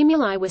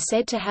 Stimuli were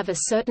said to have a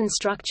certain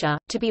structure,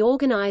 to be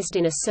organized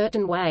in a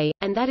certain way,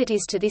 and that it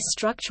is to this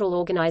structural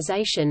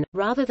organization,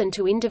 rather than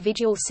to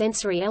individual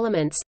sensory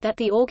elements, that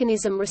the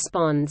organism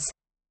responds.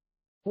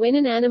 When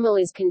an animal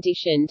is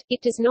conditioned,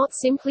 it does not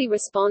simply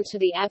respond to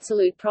the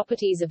absolute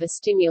properties of a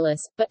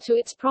stimulus, but to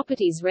its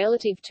properties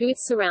relative to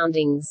its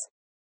surroundings.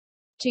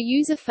 To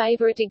use a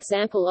favorite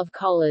example of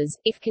Kohler's,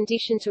 if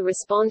conditioned to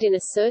respond in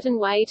a certain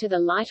way to the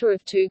lighter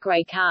of 2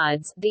 gray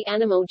cards, the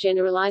animal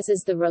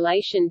generalizes the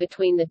relation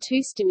between the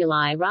 2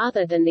 stimuli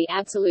rather than the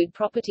absolute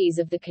properties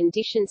of the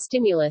conditioned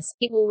stimulus.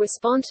 It will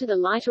respond to the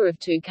lighter of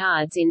 2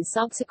 cards in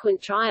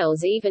subsequent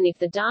trials even if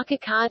the darker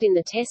card in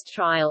the test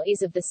trial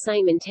is of the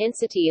same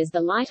intensity as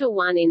the lighter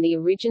one in the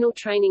original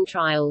training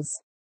trials.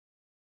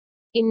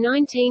 In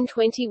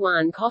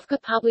 1921 Kofka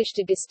published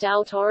a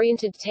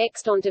Gestalt-oriented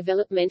text on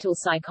developmental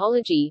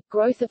psychology,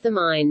 Growth of the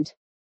Mind.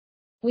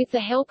 With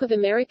the help of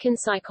American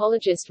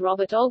psychologist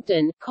Robert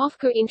Ogden,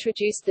 Kofka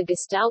introduced the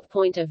Gestalt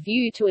point of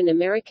view to an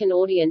American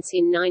audience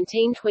in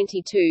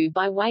 1922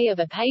 by way of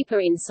a paper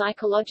in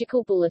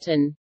Psychological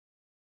Bulletin.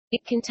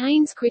 It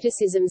contains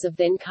criticisms of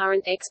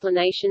then-current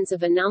explanations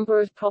of a number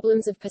of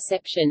problems of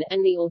perception,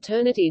 and the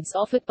alternatives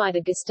offered by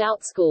the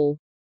Gestalt school.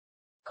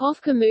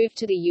 Kofka moved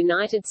to the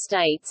United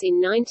States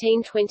in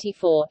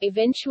 1924,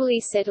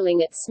 eventually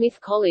settling at Smith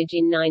College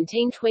in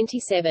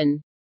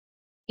 1927.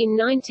 In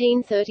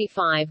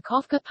 1935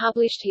 Kofka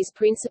published his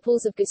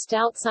Principles of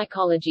Gestalt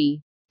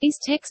Psychology. His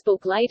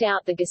textbook laid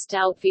out the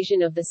Gestalt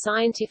vision of the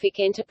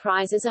scientific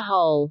enterprise as a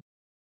whole.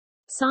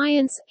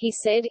 Science, he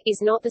said,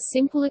 is not the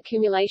simple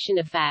accumulation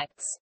of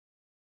facts.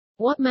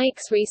 What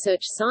makes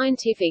research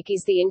scientific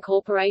is the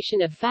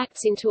incorporation of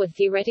facts into a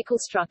theoretical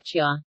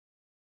structure.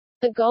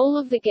 The goal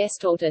of the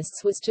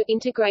Gestaltists was to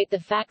integrate the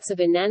facts of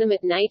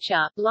inanimate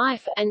nature,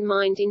 life, and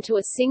mind into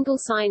a single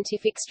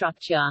scientific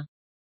structure.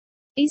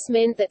 This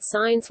meant that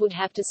science would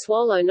have to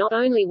swallow not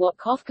only what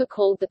Kofka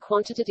called the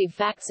quantitative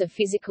facts of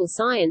physical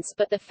science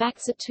but the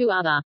facts of 2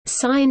 other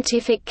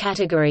scientific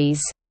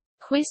categories,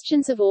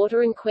 questions of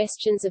order and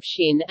questions of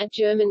Sinn, a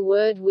German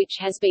word which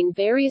has been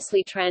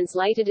variously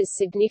translated as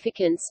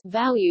significance,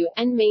 value,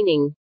 and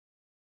meaning.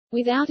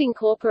 Without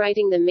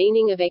incorporating the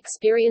meaning of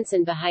experience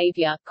and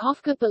behavior,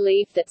 Kofka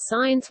believed that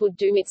science would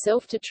doom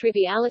itself to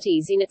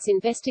trivialities in its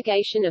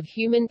investigation of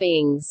human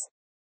beings.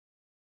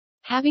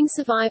 Having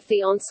survived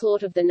the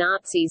onslaught of the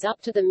Nazis up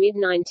to the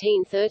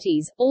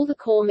mid-1930s, all the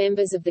core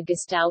members of the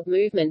Gestalt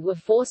movement were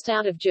forced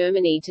out of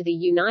Germany to the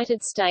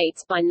United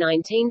States by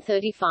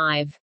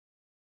 1935.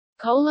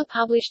 Kohler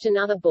published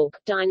another book,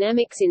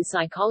 Dynamics in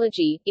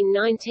Psychology, in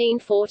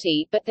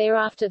 1940, but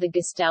thereafter the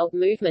Gestalt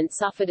movement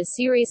suffered a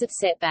series of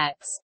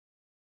setbacks.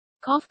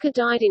 Kofka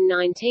died in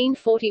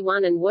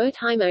 1941 and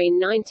Wertheimer in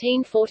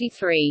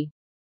 1943.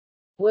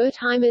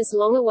 Wertheimer's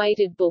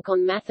long-awaited book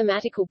on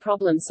mathematical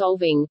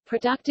problem-solving,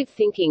 Productive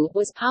Thinking,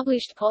 was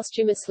published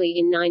posthumously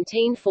in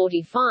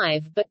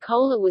 1945, but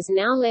Kohler was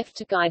now left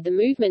to guide the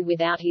movement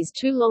without his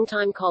 2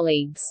 longtime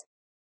colleagues.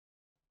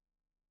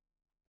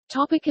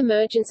 Topic: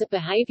 Emergence of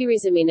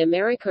behaviorism in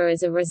America.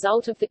 As a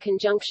result of the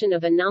conjunction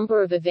of a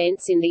number of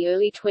events in the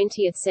early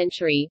 20th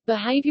century,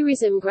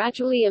 behaviorism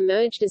gradually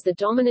emerged as the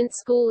dominant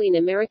school in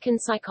American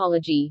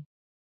psychology.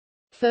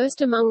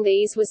 First among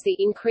these was the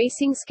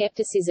increasing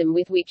skepticism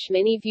with which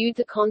many viewed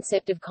the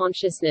concept of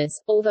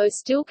consciousness. Although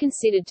still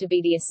considered to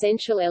be the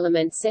essential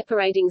element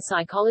separating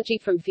psychology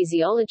from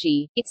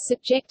physiology, its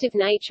subjective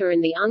nature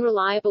and the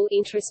unreliable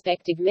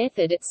introspective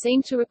method it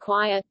seemed to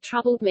require,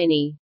 troubled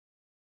many.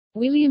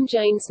 William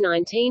James'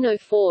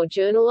 1904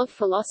 Journal of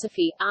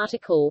Philosophy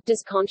article,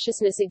 Does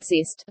Consciousness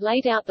Exist?,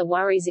 laid out the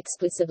worries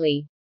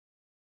explicitly.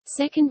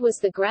 Second was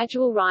the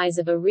gradual rise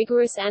of a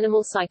rigorous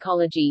animal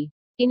psychology.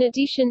 In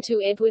addition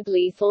to Edward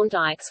Lee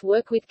Thorndike's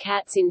work with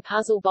cats in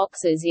puzzle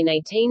boxes in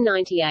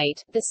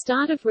 1898, the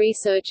start of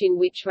research in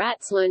which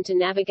rats learn to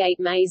navigate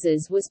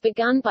mazes was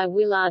begun by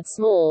Willard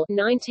Small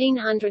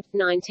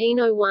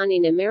 1900–1901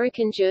 in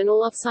American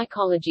Journal of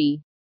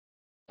Psychology.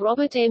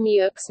 Robert M.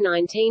 Yerkes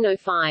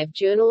 1905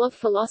 Journal of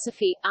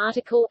Philosophy,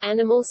 article,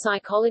 Animal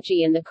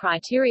Psychology and the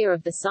Criteria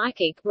of the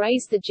Psychic,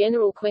 raised the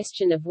general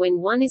question of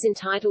when one is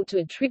entitled to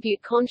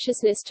attribute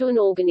consciousness to an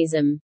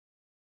organism.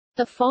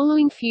 The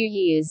following few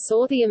years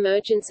saw the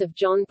emergence of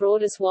John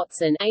Broadus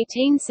Watson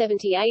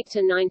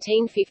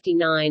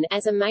 (1878–1959)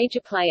 as a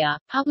major player,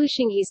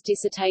 publishing his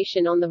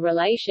dissertation on the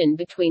relation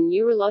between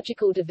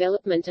neurological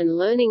development and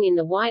learning in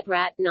The White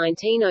Rat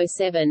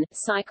 1907,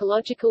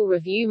 Psychological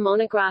Review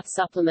Monograph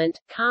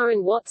Supplement, Carr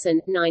and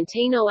Watson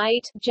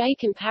 1908, J.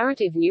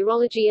 Comparative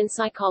Neurology and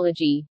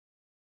Psychology.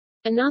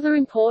 Another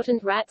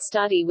important rat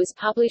study was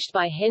published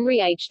by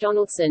Henry H.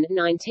 Donaldson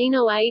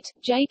 1908,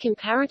 J.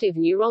 Comparative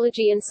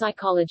Neurology and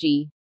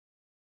Psychology.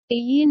 The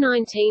year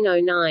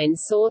 1909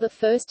 saw the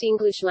first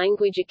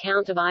English-language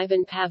account of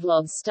Ivan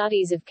Pavlov's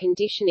studies of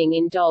conditioning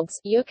in dogs,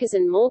 Yerkes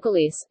and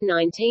Margulis,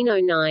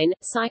 1909,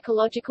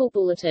 Psychological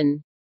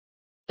Bulletin.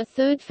 A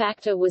third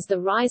factor was the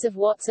rise of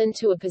Watson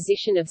to a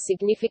position of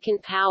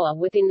significant power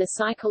within the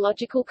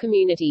psychological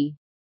community.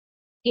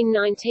 In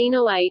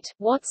 1908,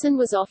 Watson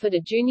was offered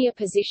a junior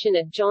position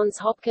at Johns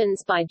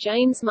Hopkins by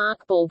James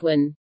Mark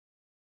Baldwin.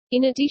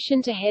 In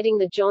addition to heading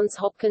the Johns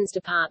Hopkins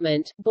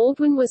department,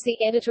 Baldwin was the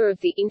editor of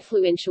the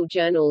influential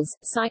journals,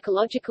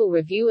 Psychological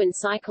Review and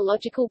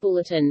Psychological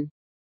Bulletin.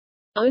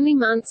 Only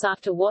months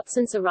after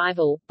Watson's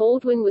arrival,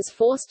 Baldwin was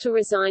forced to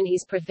resign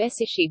his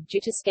professorship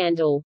due to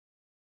scandal.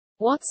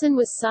 Watson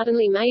was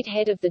suddenly made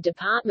head of the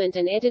department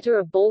and editor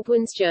of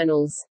Baldwin's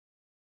journals.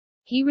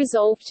 He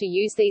resolved to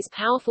use these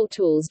powerful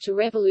tools to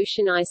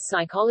revolutionize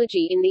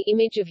psychology in the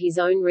image of his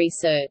own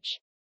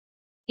research.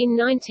 In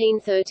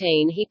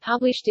 1913 he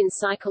published in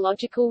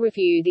Psychological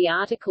Review the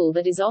article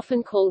that is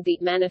often called the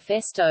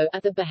Manifesto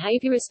of the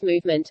Behaviorist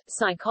Movement,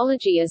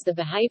 Psychology as the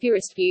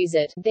Behaviorist Views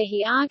It. There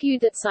he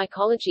argued that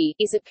psychology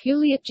is a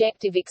purely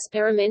objective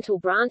experimental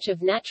branch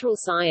of natural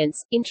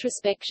science,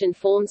 introspection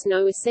forms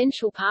no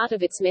essential part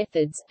of its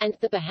methods, and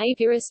the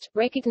behaviorist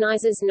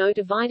recognizes no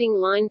dividing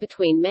line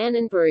between man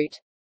and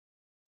brute.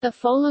 The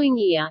following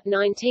year,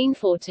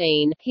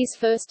 1914, his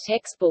first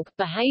textbook,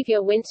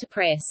 Behavior, went to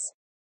press.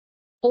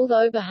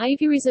 Although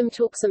behaviorism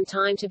took some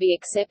time to be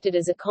accepted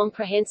as a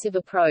comprehensive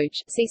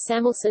approach, see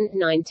Samuelson,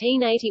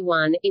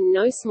 1981, in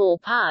no small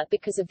part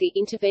because of the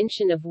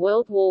intervention of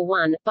World War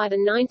I, by the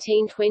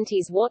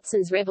 1920s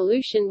Watson's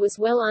revolution was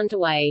well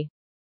underway.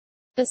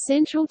 The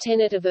central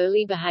tenet of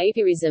early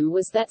behaviorism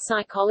was that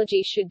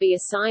psychology should be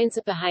a science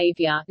of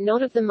behavior,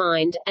 not of the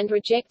mind, and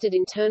rejected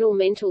internal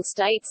mental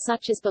states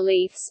such as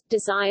beliefs,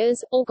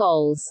 desires, or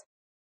goals.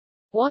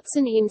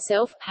 Watson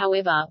himself,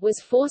 however,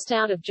 was forced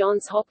out of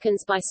Johns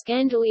Hopkins by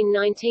scandal in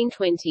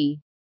 1920.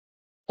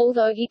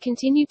 Although he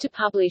continued to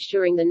publish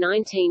during the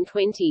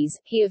 1920s,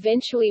 he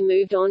eventually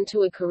moved on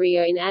to a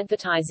career in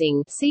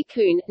advertising. See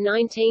Kuhn,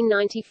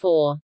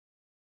 1994.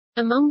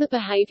 Among the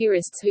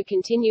behaviorists who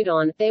continued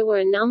on, there were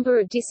a number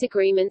of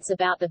disagreements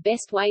about the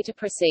best way to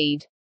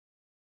proceed.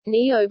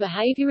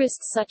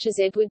 Neo-behaviorists such as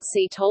Edward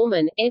C.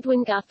 Tolman,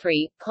 Edwin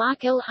Guthrie,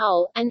 Clark L.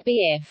 Hull, and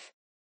B.F.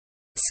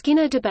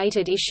 Skinner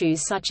debated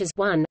issues such as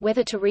 1.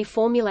 Whether to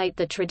reformulate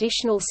the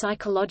traditional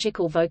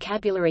psychological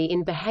vocabulary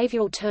in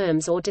behavioral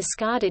terms or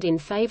discard it in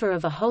favor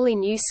of a wholly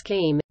new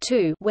scheme,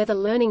 2. Whether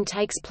learning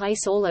takes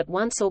place all at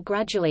once or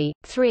gradually,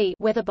 3.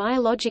 Whether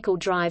biological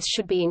drives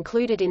should be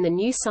included in the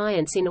new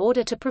science in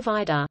order to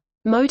provide a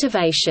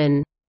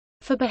motivation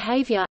for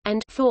behavior,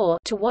 and 4.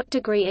 To what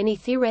degree any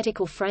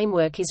theoretical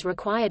framework is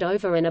required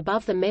over and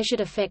above the measured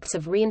effects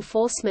of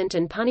reinforcement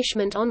and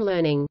punishment on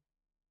learning.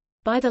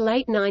 By the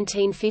late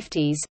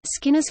 1950s,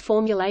 Skinner's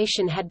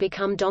formulation had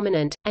become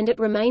dominant, and it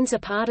remains a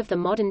part of the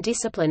modern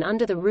discipline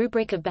under the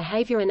rubric of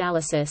behavior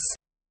analysis.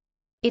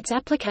 Its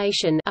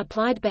application,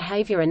 applied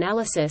behavior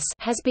analysis,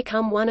 has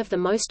become one of the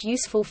most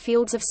useful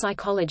fields of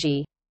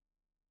psychology.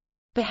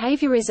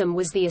 Behaviorism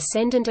was the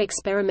ascendant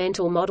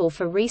experimental model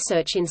for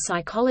research in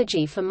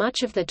psychology for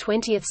much of the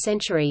 20th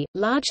century,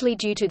 largely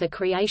due to the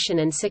creation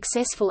and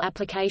successful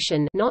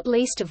application, not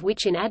least of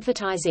which in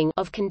advertising,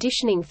 of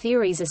conditioning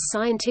theories as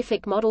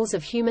scientific models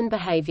of human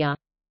behavior.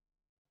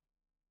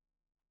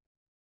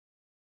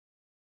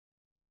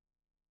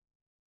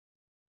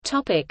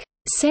 Topic: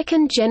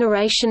 Second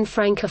generation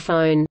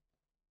francophone.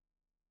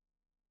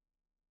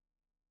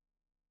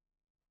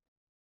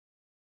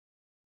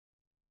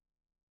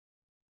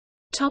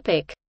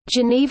 Topic: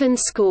 Genevan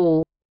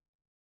School.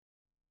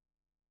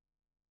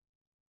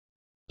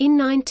 In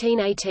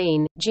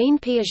 1918, Jean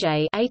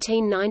Piaget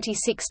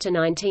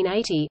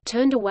 (1896–1980)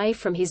 turned away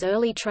from his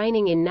early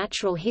training in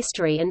natural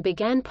history and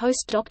began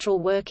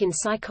postdoctoral work in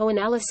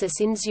psychoanalysis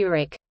in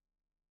Zurich.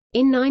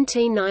 In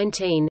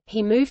 1919,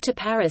 he moved to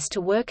Paris to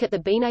work at the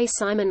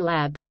Binet-Simon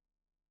lab.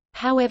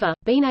 However,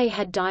 Binet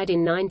had died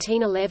in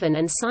 1911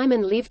 and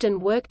Simon lived and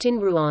worked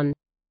in Rouen.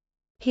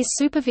 His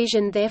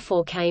supervision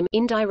therefore came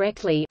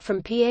indirectly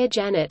from Pierre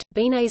Janet,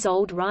 Binet's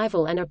old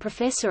rival and a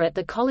professor at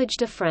the Collège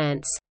de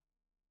France.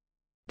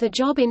 The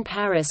job in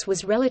Paris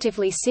was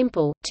relatively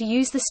simple, to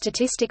use the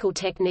statistical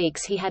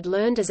techniques he had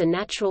learned as a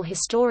natural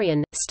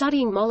historian,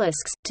 studying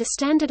mollusks, to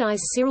standardize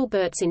Cyril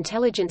Bert's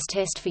intelligence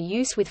test for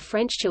use with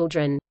French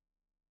children.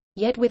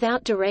 Yet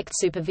without direct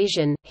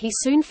supervision, he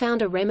soon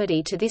found a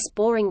remedy to this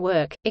boring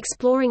work,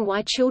 exploring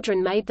why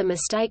children made the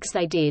mistakes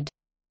they did.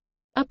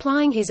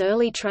 Applying his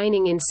early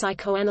training in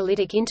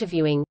psychoanalytic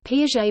interviewing,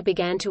 Piaget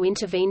began to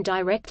intervene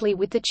directly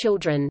with the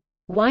children.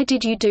 "Why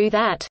did you do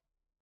that?"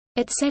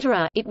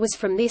 etc. It was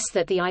from this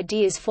that the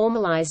ideas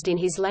formalized in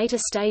his later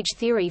stage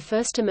theory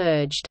first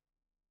emerged.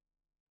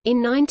 In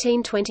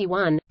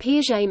 1921,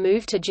 Piaget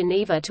moved to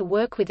Geneva to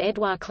work with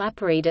Édouard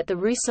Claparède at the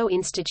Rousseau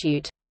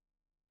Institute.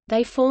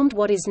 They formed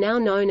what is now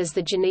known as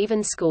the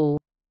Genevan School.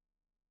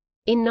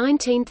 In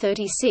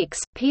 1936,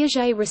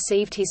 Piaget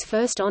received his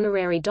first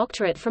honorary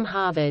doctorate from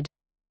Harvard.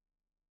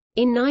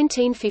 In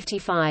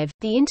 1955,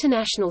 the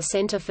International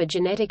Center for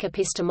Genetic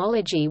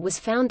Epistemology was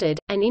founded,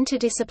 an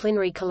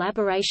interdisciplinary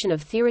collaboration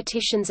of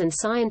theoreticians and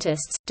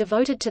scientists,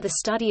 devoted to the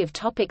study of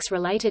topics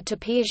related to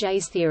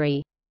Piaget's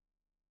theory.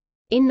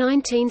 In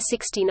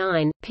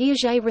 1969,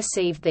 Piaget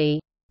received the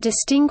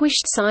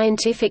Distinguished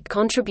Scientific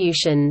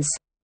Contributions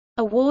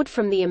award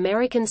from the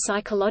American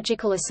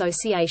Psychological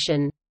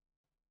Association.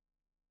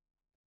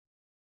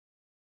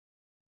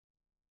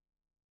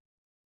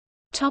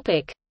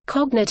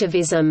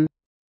 Cognitivism.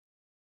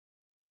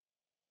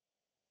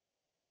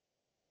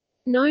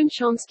 Noam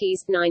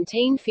Chomsky's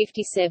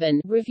 1957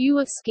 review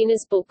of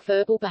Skinner's book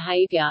Verbal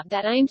Behavior,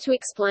 that aimed to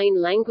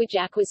explain language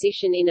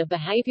acquisition in a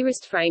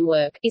behaviorist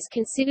framework, is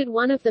considered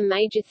one of the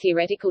major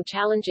theoretical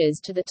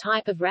challenges to the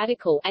type of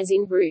radical, as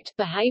in root,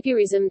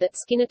 behaviorism that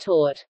Skinner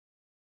taught.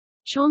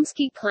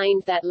 Chomsky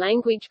claimed that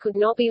language could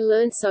not be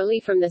learned solely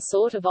from the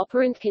sort of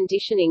operant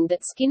conditioning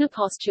that Skinner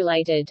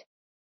postulated.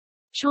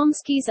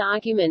 Chomsky's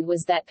argument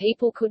was that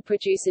people could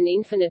produce an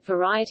infinite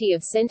variety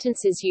of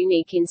sentences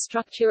unique in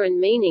structure and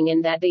meaning,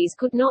 and that these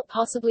could not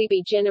possibly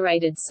be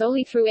generated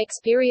solely through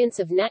experience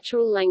of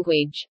natural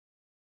language.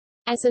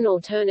 As an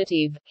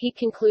alternative, he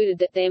concluded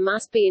that there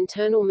must be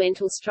internal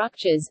mental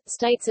structures,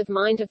 states of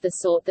mind of the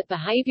sort that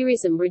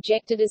behaviorism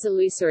rejected as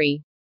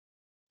illusory.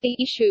 The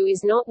issue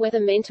is not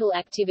whether mental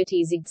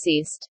activities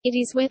exist, it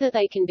is whether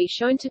they can be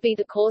shown to be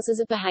the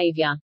causes of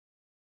behavior.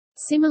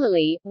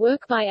 Similarly,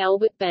 work by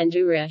Albert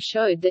Bandura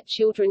showed that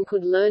children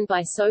could learn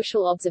by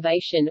social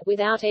observation,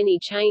 without any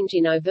change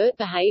in overt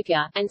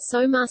behavior, and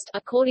so must,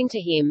 according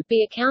to him,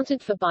 be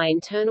accounted for by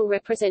internal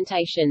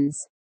representations.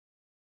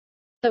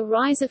 The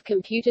rise of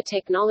computer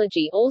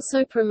technology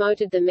also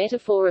promoted the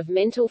metaphor of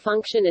mental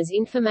function as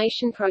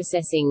information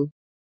processing.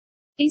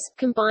 This,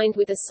 combined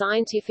with a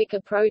scientific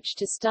approach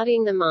to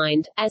studying the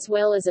mind, as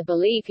well as a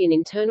belief in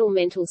internal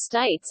mental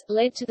states,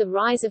 led to the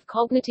rise of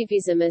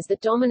cognitivism as the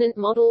dominant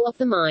model of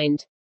the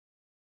mind.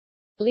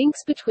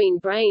 Links between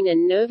brain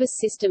and nervous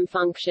system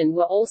function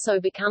were also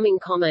becoming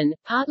common,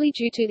 partly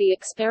due to the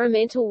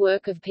experimental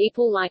work of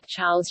people like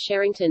Charles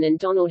Sherrington and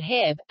Donald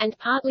Hebb, and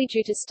partly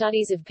due to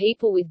studies of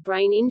people with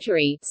brain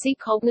injury. See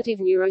cognitive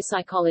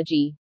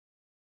neuropsychology.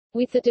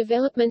 With the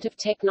development of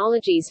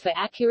technologies for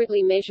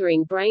accurately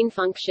measuring brain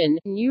function,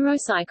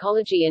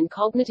 neuropsychology and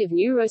cognitive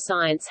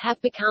neuroscience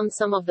have become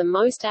some of the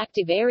most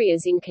active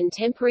areas in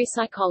contemporary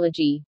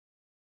psychology.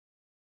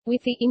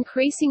 With the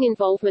increasing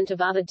involvement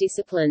of other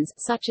disciplines,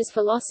 such as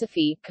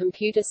philosophy,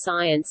 computer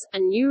science,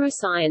 and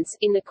neuroscience,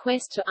 in the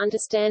quest to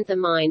understand the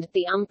mind,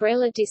 the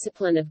umbrella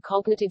discipline of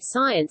cognitive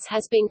science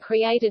has been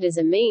created as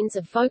a means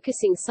of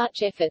focusing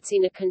such efforts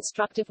in a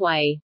constructive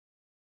way.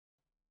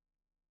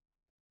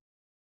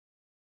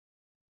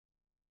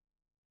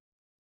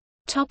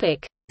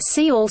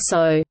 See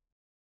also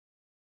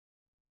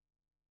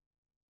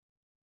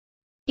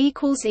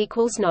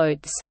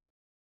Notes